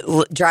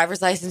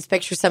driver's license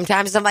pictures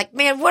sometimes. I'm like,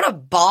 man, what a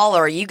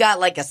baller. You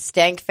got like a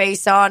stank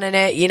face on in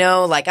it, you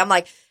know? Like, I'm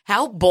like,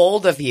 how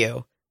bold of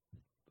you.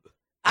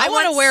 I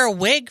want to wear a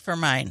wig for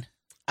mine.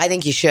 I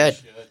think you should.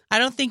 I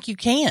don't think you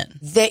can.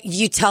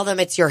 You tell them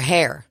it's your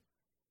hair.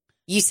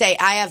 You say,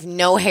 I have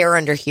no hair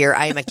under here.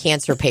 I am a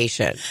cancer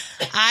patient.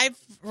 I've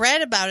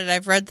read about it.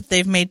 I've read that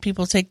they've made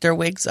people take their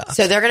wigs off.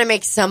 So they're going to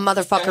make some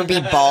motherfucker be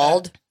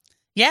bald?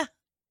 Yeah.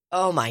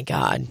 Oh, my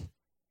God.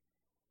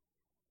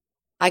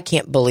 I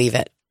can't believe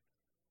it.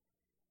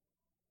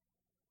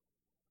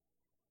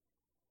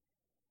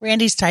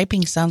 Randy's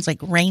typing sounds like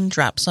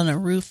raindrops on a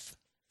roof.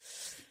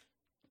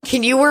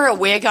 Can you wear a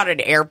wig on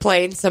an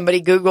airplane?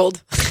 Somebody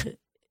Googled.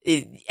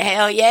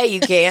 Hell yeah,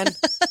 you can.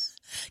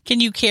 Can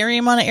you carry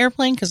him on an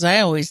airplane? Because I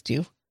always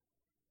do.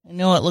 I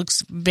know it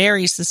looks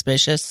very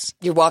suspicious.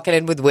 You're walking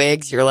in with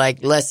wigs. You're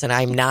like, listen,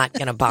 I'm not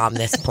going to bomb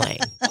this plane.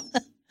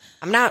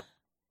 I'm not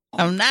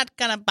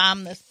going to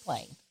bomb this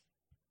plane.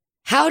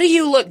 How do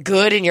you look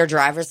good in your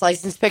driver's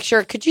license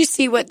picture? Could you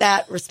see what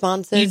that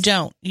response is? You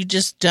don't. You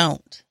just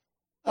don't.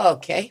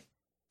 Okay.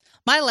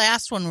 My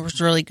last one was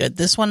really good.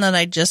 This one that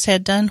I just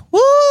had done. Woo,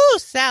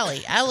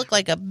 Sally. I look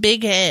like a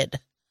big head.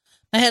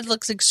 My head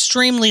looks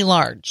extremely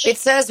large. It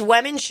says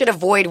women should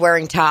avoid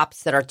wearing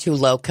tops that are too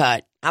low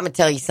cut. I'm going to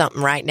tell you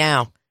something right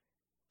now.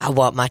 I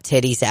want my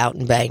titties out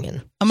and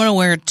banging. I'm going to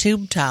wear a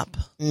tube top.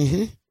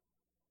 Mm-hmm.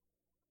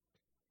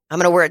 I'm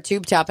going to wear a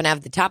tube top and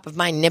have the top of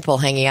my nipple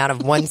hanging out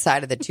of one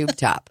side of the tube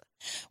top.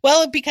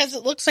 Well, because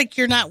it looks like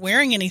you're not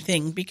wearing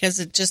anything because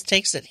it just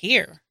takes it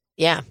here.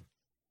 Yeah.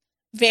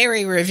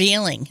 Very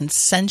revealing and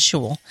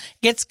sensual.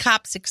 Gets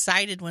cops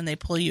excited when they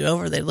pull you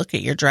over. They look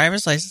at your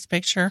driver's license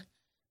picture,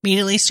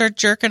 immediately start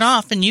jerking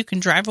off, and you can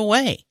drive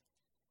away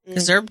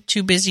because they're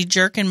too busy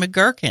jerking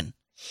McGurkin.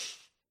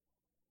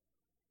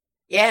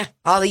 Yeah,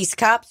 all these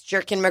cops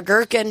jerking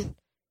McGurkin.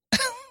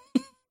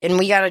 And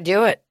we got to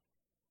do it.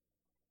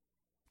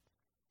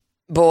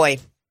 Boy,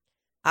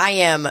 I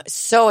am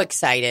so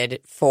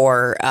excited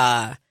for,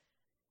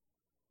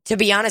 to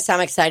be honest,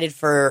 I'm excited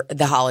for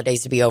the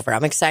holidays to be over.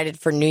 I'm excited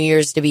for New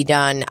Year's to be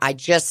done. I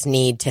just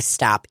need to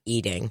stop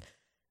eating.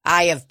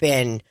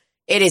 It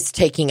is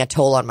taking a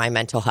toll on my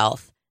mental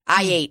health.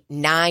 I ate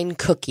 9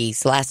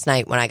 cookies last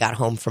night when I got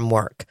home from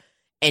work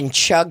and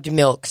chugged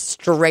milk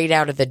straight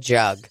out of the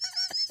jug.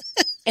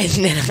 And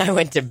then I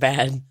went to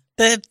bed.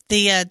 The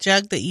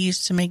jug that you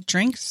used to make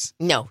drinks?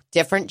 No,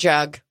 different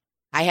jug.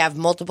 I have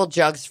multiple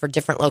jugs for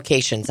different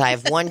locations. I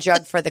have one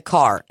jug for the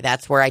car.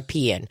 That's where I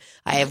pee in.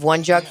 I have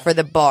one jug for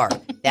the bar.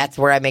 That's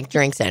where I make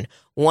drinks in.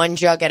 One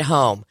jug at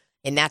home,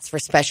 and that's for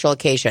special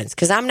occasions.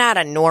 Because I'm not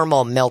a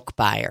normal milk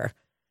buyer,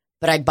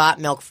 but I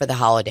bought milk for the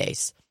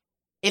holidays.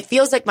 It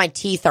feels like my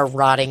teeth are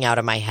rotting out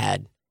of my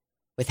head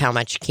with how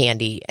much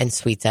candy and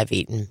sweets I've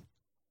eaten.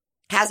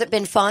 Has it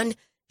been fun?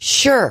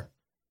 Sure.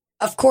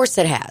 Of course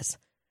it has.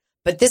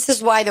 But this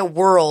is why the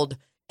world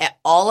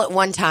all at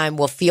one time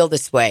will feel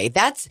this way.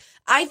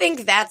 I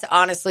think that's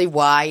honestly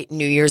why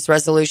New Year's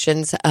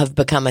resolutions have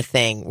become a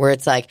thing, where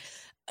it's like,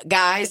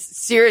 guys,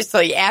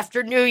 seriously,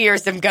 after New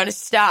Year's, I'm going to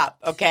stop,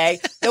 okay?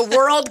 The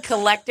world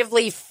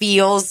collectively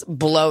feels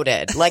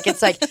bloated. Like,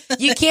 it's like,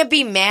 you can't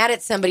be mad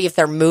at somebody if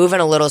they're moving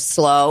a little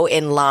slow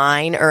in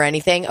line or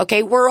anything.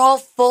 Okay, we're all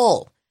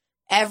full.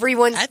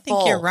 Everyone's full. I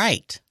think you're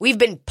right. We've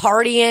been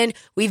partying.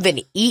 We've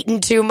been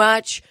eating too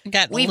much.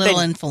 Got a little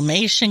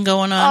inflammation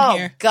going on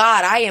here. Oh,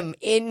 God, I am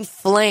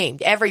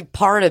inflamed. Every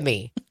part of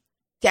me.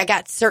 I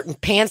got certain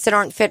pants that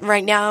aren't fitting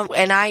right now,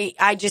 and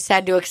I just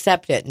had to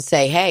accept it and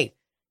say, hey,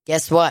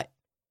 guess what?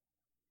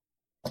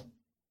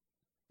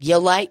 You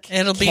like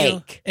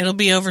cake. It'll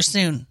be over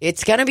soon.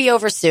 It's going to be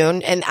over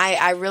soon, and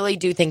I really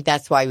do think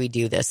that's why we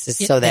do this, is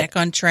Get so that back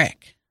on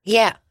track.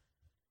 Yeah.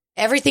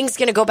 Everything's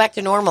going to go back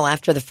to normal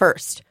after the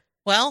 1st.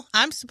 Well,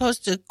 I'm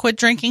supposed to quit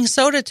drinking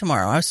soda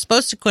tomorrow. I was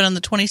supposed to quit on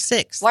the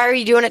 26th. Why are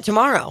you doing it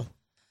tomorrow?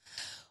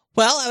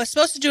 Well, I was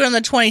supposed to do it on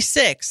the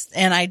 26th,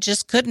 and I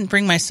just couldn't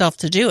bring myself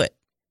to do it.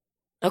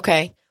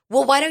 Okay.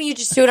 Well, why don't you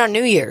just do it on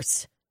New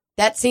Year's?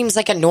 That seems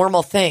like a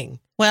normal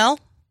thing. Well,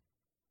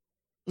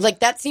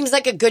 like, that seems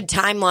like a good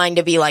timeline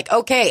to be like,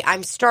 okay,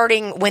 I'm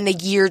starting when the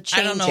year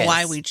changes. I don't know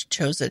why we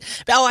chose it.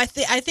 Oh, I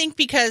think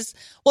because,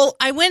 well,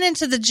 I went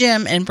into the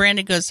gym, and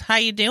Brandon goes, how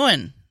you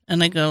doing?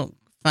 And I go,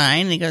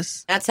 fine. And he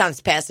goes, that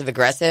sounds passive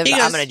aggressive.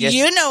 I'm gonna just,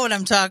 you know what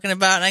I'm talking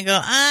about. And I go,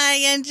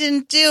 I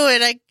didn't do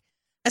it.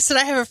 I said,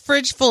 I have a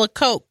fridge full of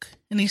Coke.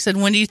 And he said,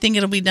 when do you think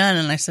it'll be done?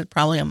 And I said,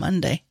 probably on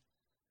Monday.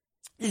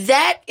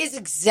 That is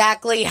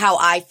exactly how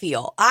I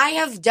feel. I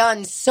have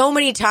done so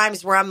many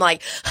times where I'm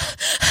like,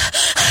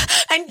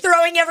 I'm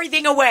throwing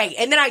everything away.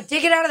 And then I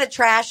dig it out of the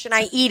trash and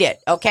I eat it,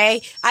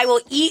 okay? I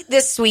will eat the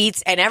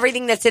sweets and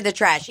everything that's in the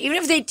trash, even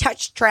if they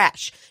touch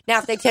trash. Now,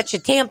 if they touch a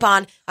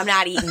tampon, I'm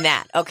not eating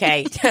that,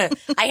 okay?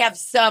 I have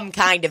some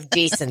kind of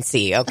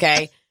decency,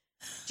 okay?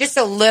 Just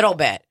a little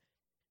bit.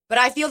 But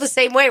I feel the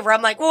same way where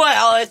I'm like,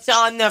 well, it's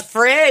on the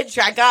fridge.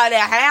 I got to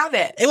have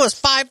it. It was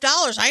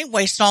 $5. I ain't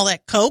wasting all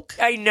that Coke.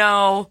 I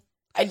know.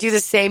 I do the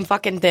same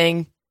fucking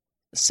thing.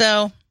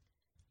 So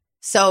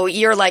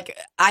you're like,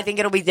 I think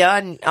it'll be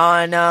done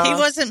on he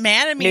wasn't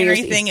mad at me or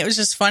anything. It was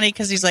just funny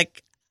because he's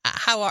like,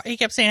 he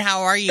kept saying,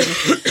 how are you?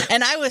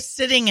 And I was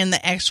sitting in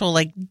the actual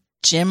like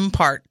gym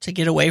part to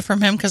get away from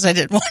him because I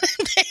didn't want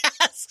him to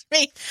ask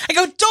me. I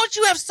go, don't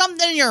you have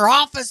something in your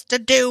office to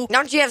do?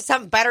 Don't you have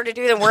something better to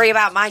do than worry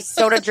about my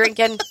soda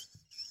drinking?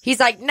 He's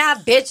like, nah,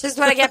 bitch, this is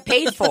what I get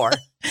paid for.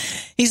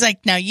 He's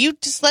like, now you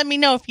just let me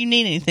know if you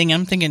need anything.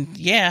 I'm thinking,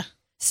 yeah.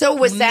 So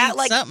was that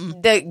like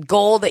the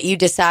goal that you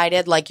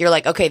decided? Like, you're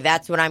like, okay,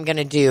 that's what I'm going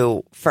to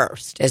do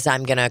first, is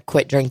I'm going to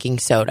quit drinking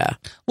soda.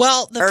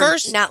 Well,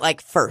 not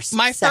like first.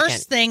 My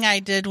first thing I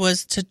did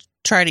was to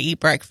try to eat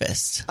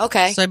breakfast.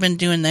 Okay. So I've been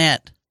doing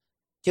that.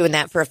 Doing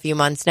that for a few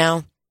months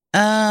now?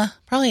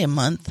 Probably a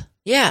month.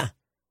 Yeah.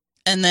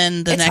 And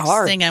then the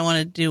next thing I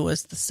wanted to do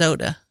was the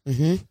soda.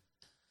 Mm-hmm.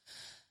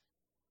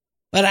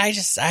 But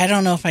I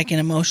don't know if I can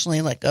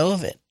emotionally let go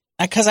of it.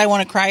 Because I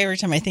want to cry every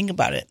time I think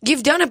about it.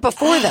 You've done it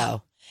before,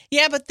 though.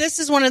 Yeah, but this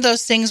is one of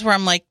those things where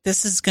I'm like,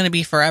 this is going to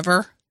be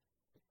forever.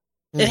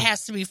 It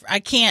has to be.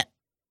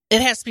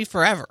 It has to be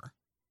forever.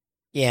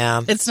 Yeah.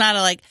 It's not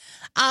like,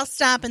 I'll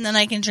stop and then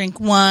I can drink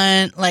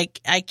one.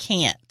 Like, I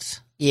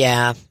can't.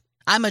 Yeah.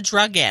 I'm a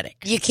drug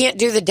addict. You can't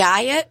do the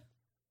diet?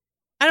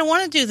 I don't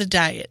want to do the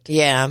diet.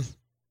 Yeah.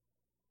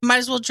 Might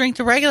as well drink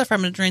the regular if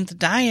I'm going to drink the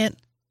diet.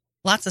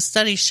 Lots of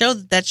studies show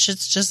that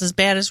shit's just as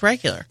bad as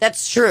regular.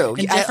 That's true.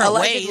 In different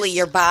allegedly, ways.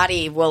 Your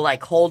body will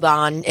like hold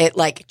on. It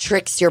like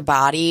tricks your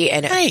body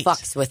and it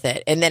fucks with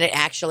it. And then it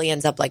actually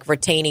ends up like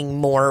retaining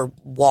more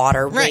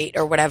water weight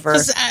or whatever.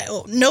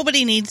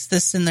 Nobody needs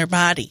this in their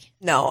body.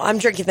 No, I'm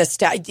drinking this.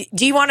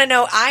 Do you want to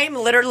know? I'm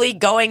literally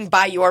going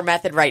by your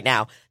method right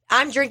now.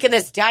 I'm drinking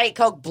this Diet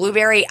Coke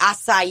blueberry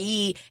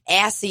acai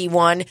assy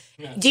one.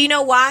 Yeah. Do you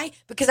know why?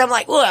 Because I'm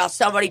like, well,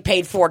 somebody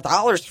paid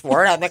 $4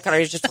 for it. I'm not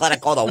going to just let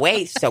it go to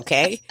waste,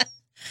 okay?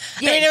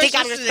 Yeah, I think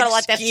I'm just going to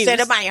let that sit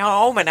in my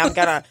home and I'm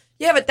going to...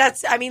 Yeah, but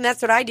that's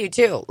what I do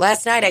too.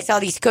 Last night I saw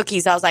these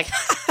cookies. I was like,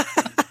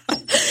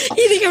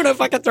 You think I'm going to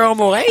fucking throw them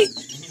away?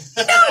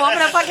 No, I'm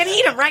going to fucking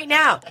eat them right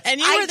now. And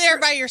you were there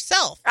by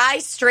yourself. I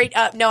straight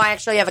up, no, I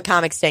actually have a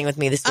comic staying with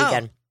me this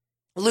weekend.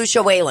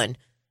 Lucia Whalen.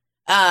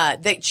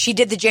 She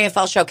did the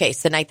JFL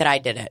showcase the night that I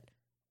did it.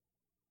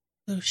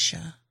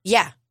 Lucia.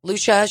 Yeah,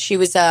 Lucia. She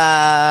was,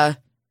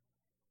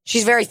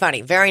 she's very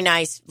funny, very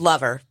nice,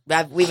 love her.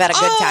 We've had a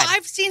good time.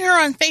 I've seen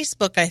her on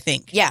Facebook, I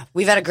think. Yeah,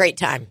 we've had a great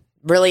time.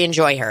 Really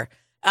enjoy her.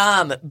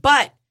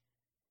 But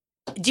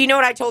do you know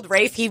what I told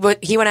Rafe? He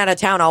went out of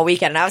town all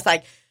weekend, and I was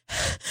like,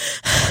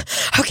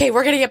 okay,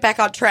 we're going to get back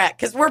on track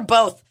because we're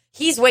both.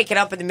 He's waking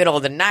up in the middle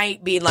of the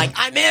night being like,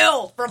 I'm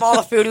ill from all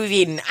the food we've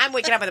eaten. I'm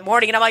waking up in the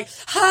morning and I'm like,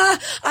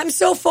 I'm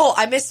so full.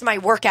 I missed my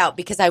workout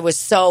because I was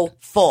so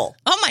full.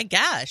 Oh my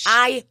gosh.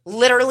 I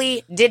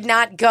literally did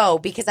not go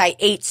because I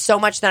ate so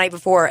much the night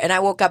before. And I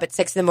woke up at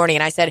 6 a.m.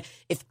 and I said,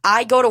 if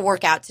I go to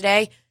work out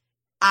today,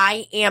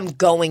 I am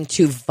going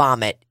to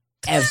vomit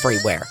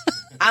everywhere.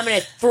 I'm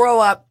going to throw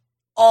up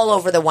all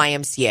over the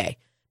YMCA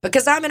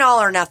because I'm an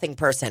all or nothing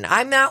person.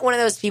 I'm not one of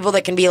those people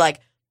that can be like,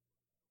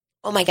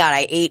 oh my God,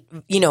 I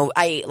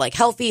ate like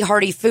healthy,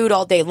 hearty food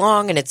all day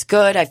long and it's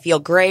good. I feel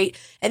great.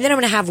 And then I'm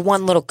going to have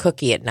one little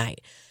cookie at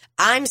night.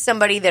 I'm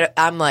somebody that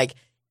I'm like,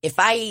 if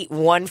I eat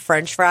one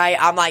French fry,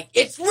 I'm like,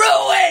 it's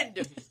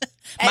ruined.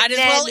 Might as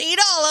well eat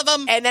all of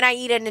them. And then I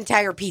eat an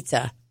entire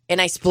pizza and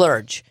I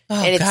splurge.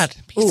 Oh and God,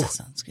 pizza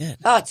sounds good.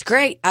 Oh, it's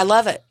great. I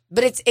love it.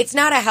 But it's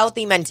not a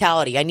healthy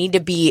mentality. I need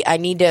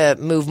to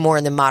move more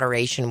in the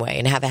moderation way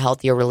and have a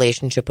healthier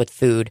relationship with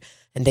food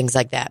and things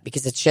like that,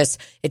 because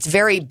it's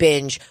very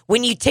binge.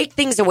 When you take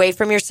things away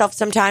from yourself,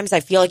 sometimes I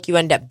feel like you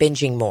end up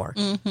binging more.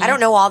 Mm-hmm. I don't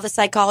know all the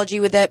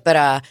psychology with it,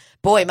 but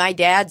boy, my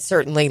dad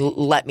certainly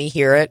let me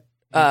hear it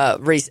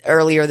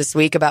earlier this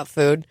week about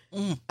food.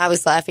 I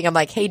was laughing. I'm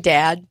like, hey,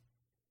 Dad,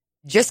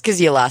 just because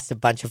you lost a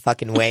bunch of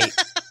fucking weight,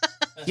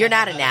 you're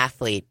not an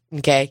athlete,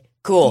 okay?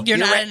 Cool. You're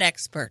not an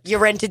expert. You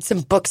rented some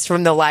books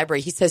from the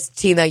library. He says,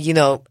 Tina,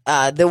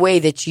 the way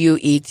that you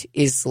eat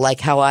is like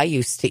how I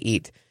used to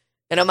eat.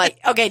 And I'm like,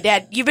 okay,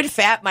 Dad, you've been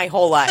fat my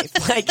whole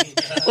life. Like,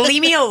 leave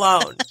me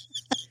alone.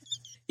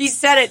 He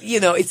said it,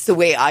 it's the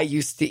way I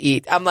used to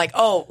eat. I'm like,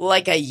 oh,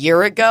 like a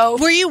year ago?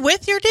 Were you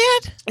with your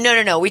dad?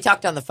 No. We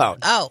talked on the phone.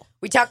 Oh.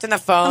 We talked on the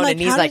phone, like, and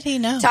he's like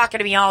talking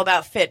to me all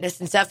about fitness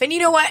and stuff. And you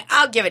know what?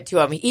 I'll give it to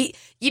him.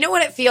 You know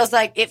what it feels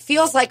like? It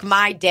feels like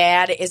my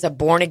dad is a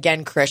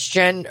born-again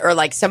Christian or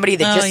like somebody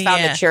that just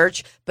found the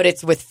church, but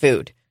it's with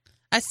food.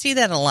 I see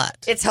that a lot.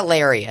 It's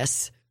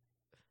hilarious.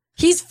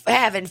 He's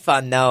having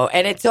fun though,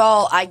 and it's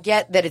all. I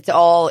get that it's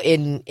all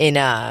in.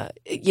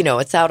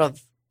 It's out of.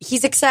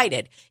 He's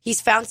excited.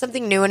 He's found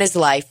something new in his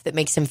life that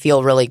makes him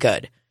feel really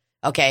good.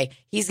 Okay,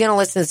 he's gonna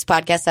listen to this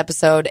podcast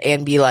episode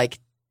and be like,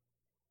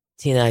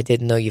 "Tina, I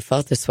didn't know you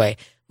felt this way."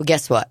 Well,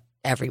 guess what?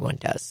 Everyone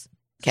does.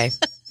 Okay.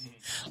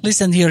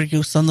 Listen here,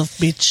 you son of a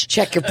bitch.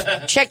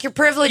 Check your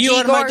privilege. You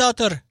Igor. are my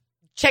daughter.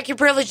 Check your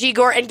privilege,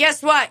 Igor. And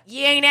guess what?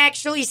 You ain't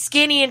actually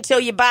skinny until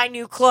you buy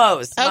new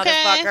clothes,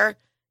 motherfucker.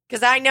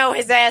 Because I know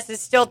his ass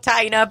is still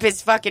tying up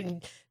his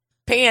fucking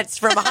pants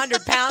from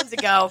 100 pounds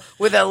ago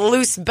with a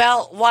loose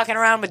belt, walking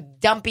around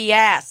with dumpy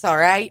ass, all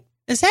right?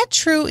 Is that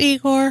true,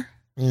 Igor?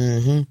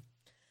 Mm-hmm.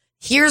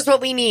 Here's what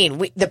we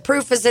need. The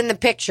proof is in the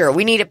picture.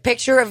 We need a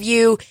picture of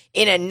you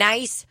in a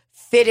nice,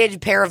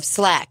 fitted pair of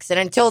slacks. And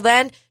until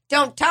then,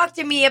 don't talk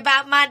to me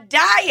about my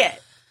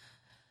diet.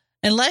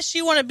 Unless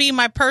you want to be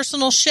my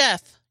personal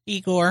chef,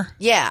 Igor.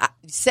 Yeah,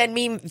 send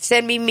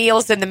me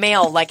meals in the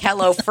mail like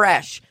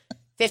HelloFresh.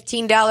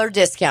 $15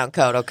 discount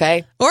code,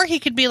 okay? Or he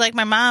could be like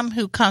my mom,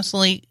 who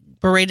constantly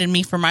berated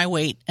me for my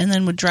weight and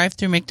then would drive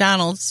through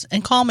McDonald's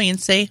and call me and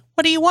say,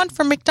 what do you want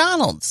from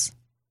McDonald's?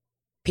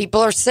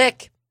 People are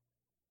sick.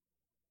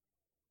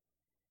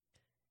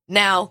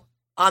 Now,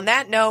 on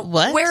that note,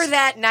 wear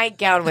that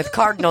nightgown with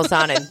cardinals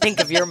on it and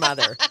think of your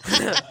mother.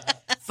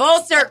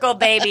 Full circle,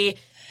 baby.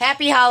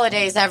 Happy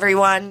holidays,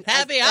 everyone.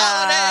 Happy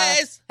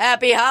holidays.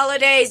 Happy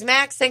holidays.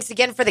 Max, thanks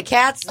again for the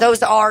cats.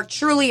 Those are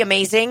truly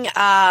amazing.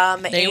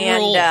 They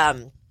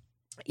rule.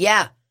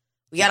 Yeah,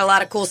 we got a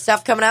lot of cool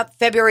stuff coming up.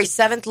 February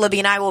 7th, Libby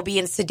and I will be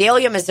in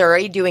Sedalia,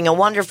 Missouri, doing a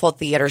wonderful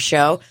theater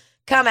show.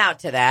 Come out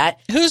to that.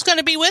 Who's going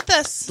to be with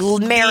us?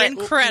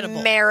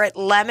 Incredible. Merritt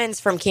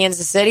Lemons from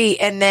Kansas City.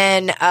 And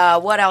then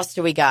what else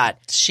do we got?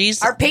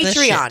 She's our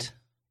Patreon.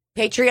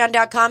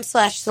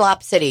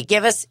 Patreon.com/Slop City.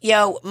 Give us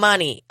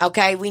money,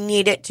 okay? We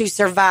need it to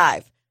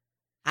survive.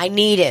 I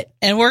need it.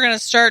 And we're going to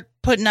start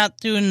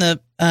doing the...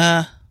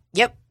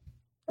 Yep.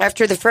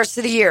 After the first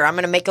of the year, I'm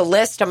going to make a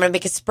list. I'm going to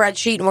make a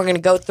spreadsheet, and we're going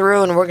to go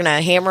through, and we're going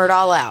to hammer it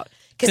all out.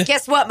 Because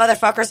guess what,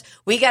 motherfuckers?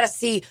 We got to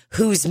see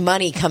whose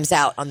money comes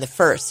out on the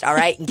first, all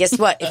right? And guess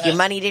what? If your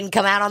money didn't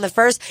come out on the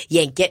first, you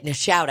ain't getting a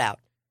shout-out.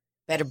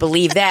 Better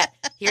believe that.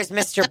 Here's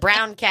Mr.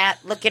 Brown Cat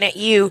looking at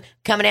you,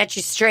 coming at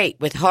you straight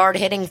with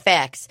hard-hitting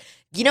facts.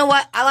 You know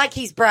what? I like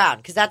he's brown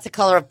because that's the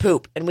color of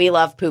poop, and we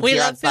love poop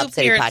here on Slop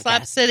City Podcast.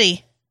 Slop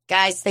City.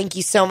 Guys, thank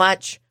you so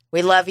much.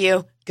 We love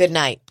you. Good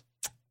night.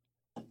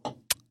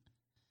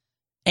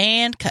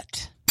 And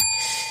cut.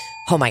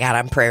 Oh, my God.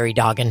 I'm prairie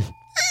dogging.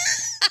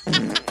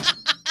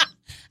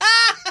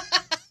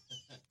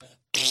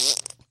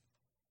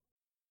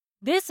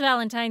 This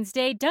Valentine's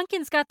Day,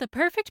 Dunkin's got the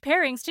perfect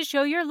pairings to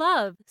show your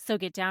love. So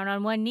get down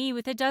on one knee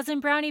with a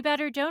dozen brownie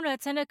batter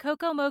donuts and a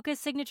cocoa mocha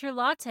signature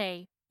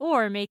latte.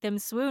 Or make them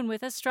swoon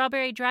with a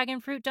strawberry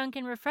dragon fruit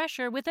Dunkin'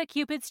 refresher with a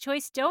Cupid's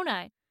Choice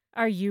donut.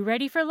 Are you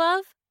ready for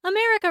love?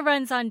 America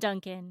runs on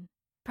Dunkin'.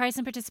 Price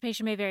and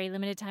participation may vary.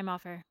 Limited time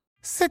offer.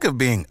 Sick of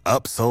being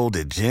upsold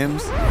at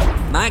gyms?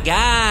 My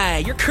guy,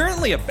 you're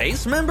currently a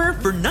base member?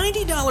 For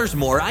 $90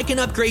 more, I can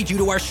upgrade you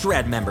to our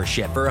Shred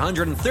membership. For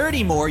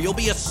 $130 more, you'll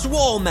be a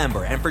Swole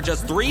member. And for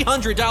just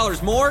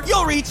 $300 more,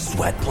 you'll reach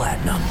Sweat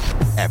Platinum.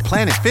 At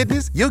Planet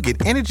Fitness, you'll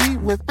get energy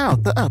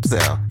without the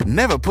upsell.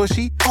 Never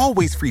pushy,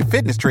 always free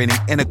fitness training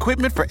and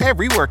equipment for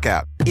every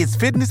workout. It's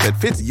fitness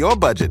that fits your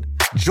budget.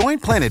 Join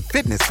Planet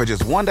Fitness for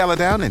just $1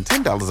 down and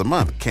 $10 a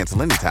month.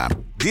 Cancel anytime.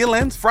 Deal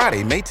ends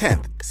Friday, May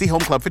 10th. See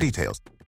Home Club for details.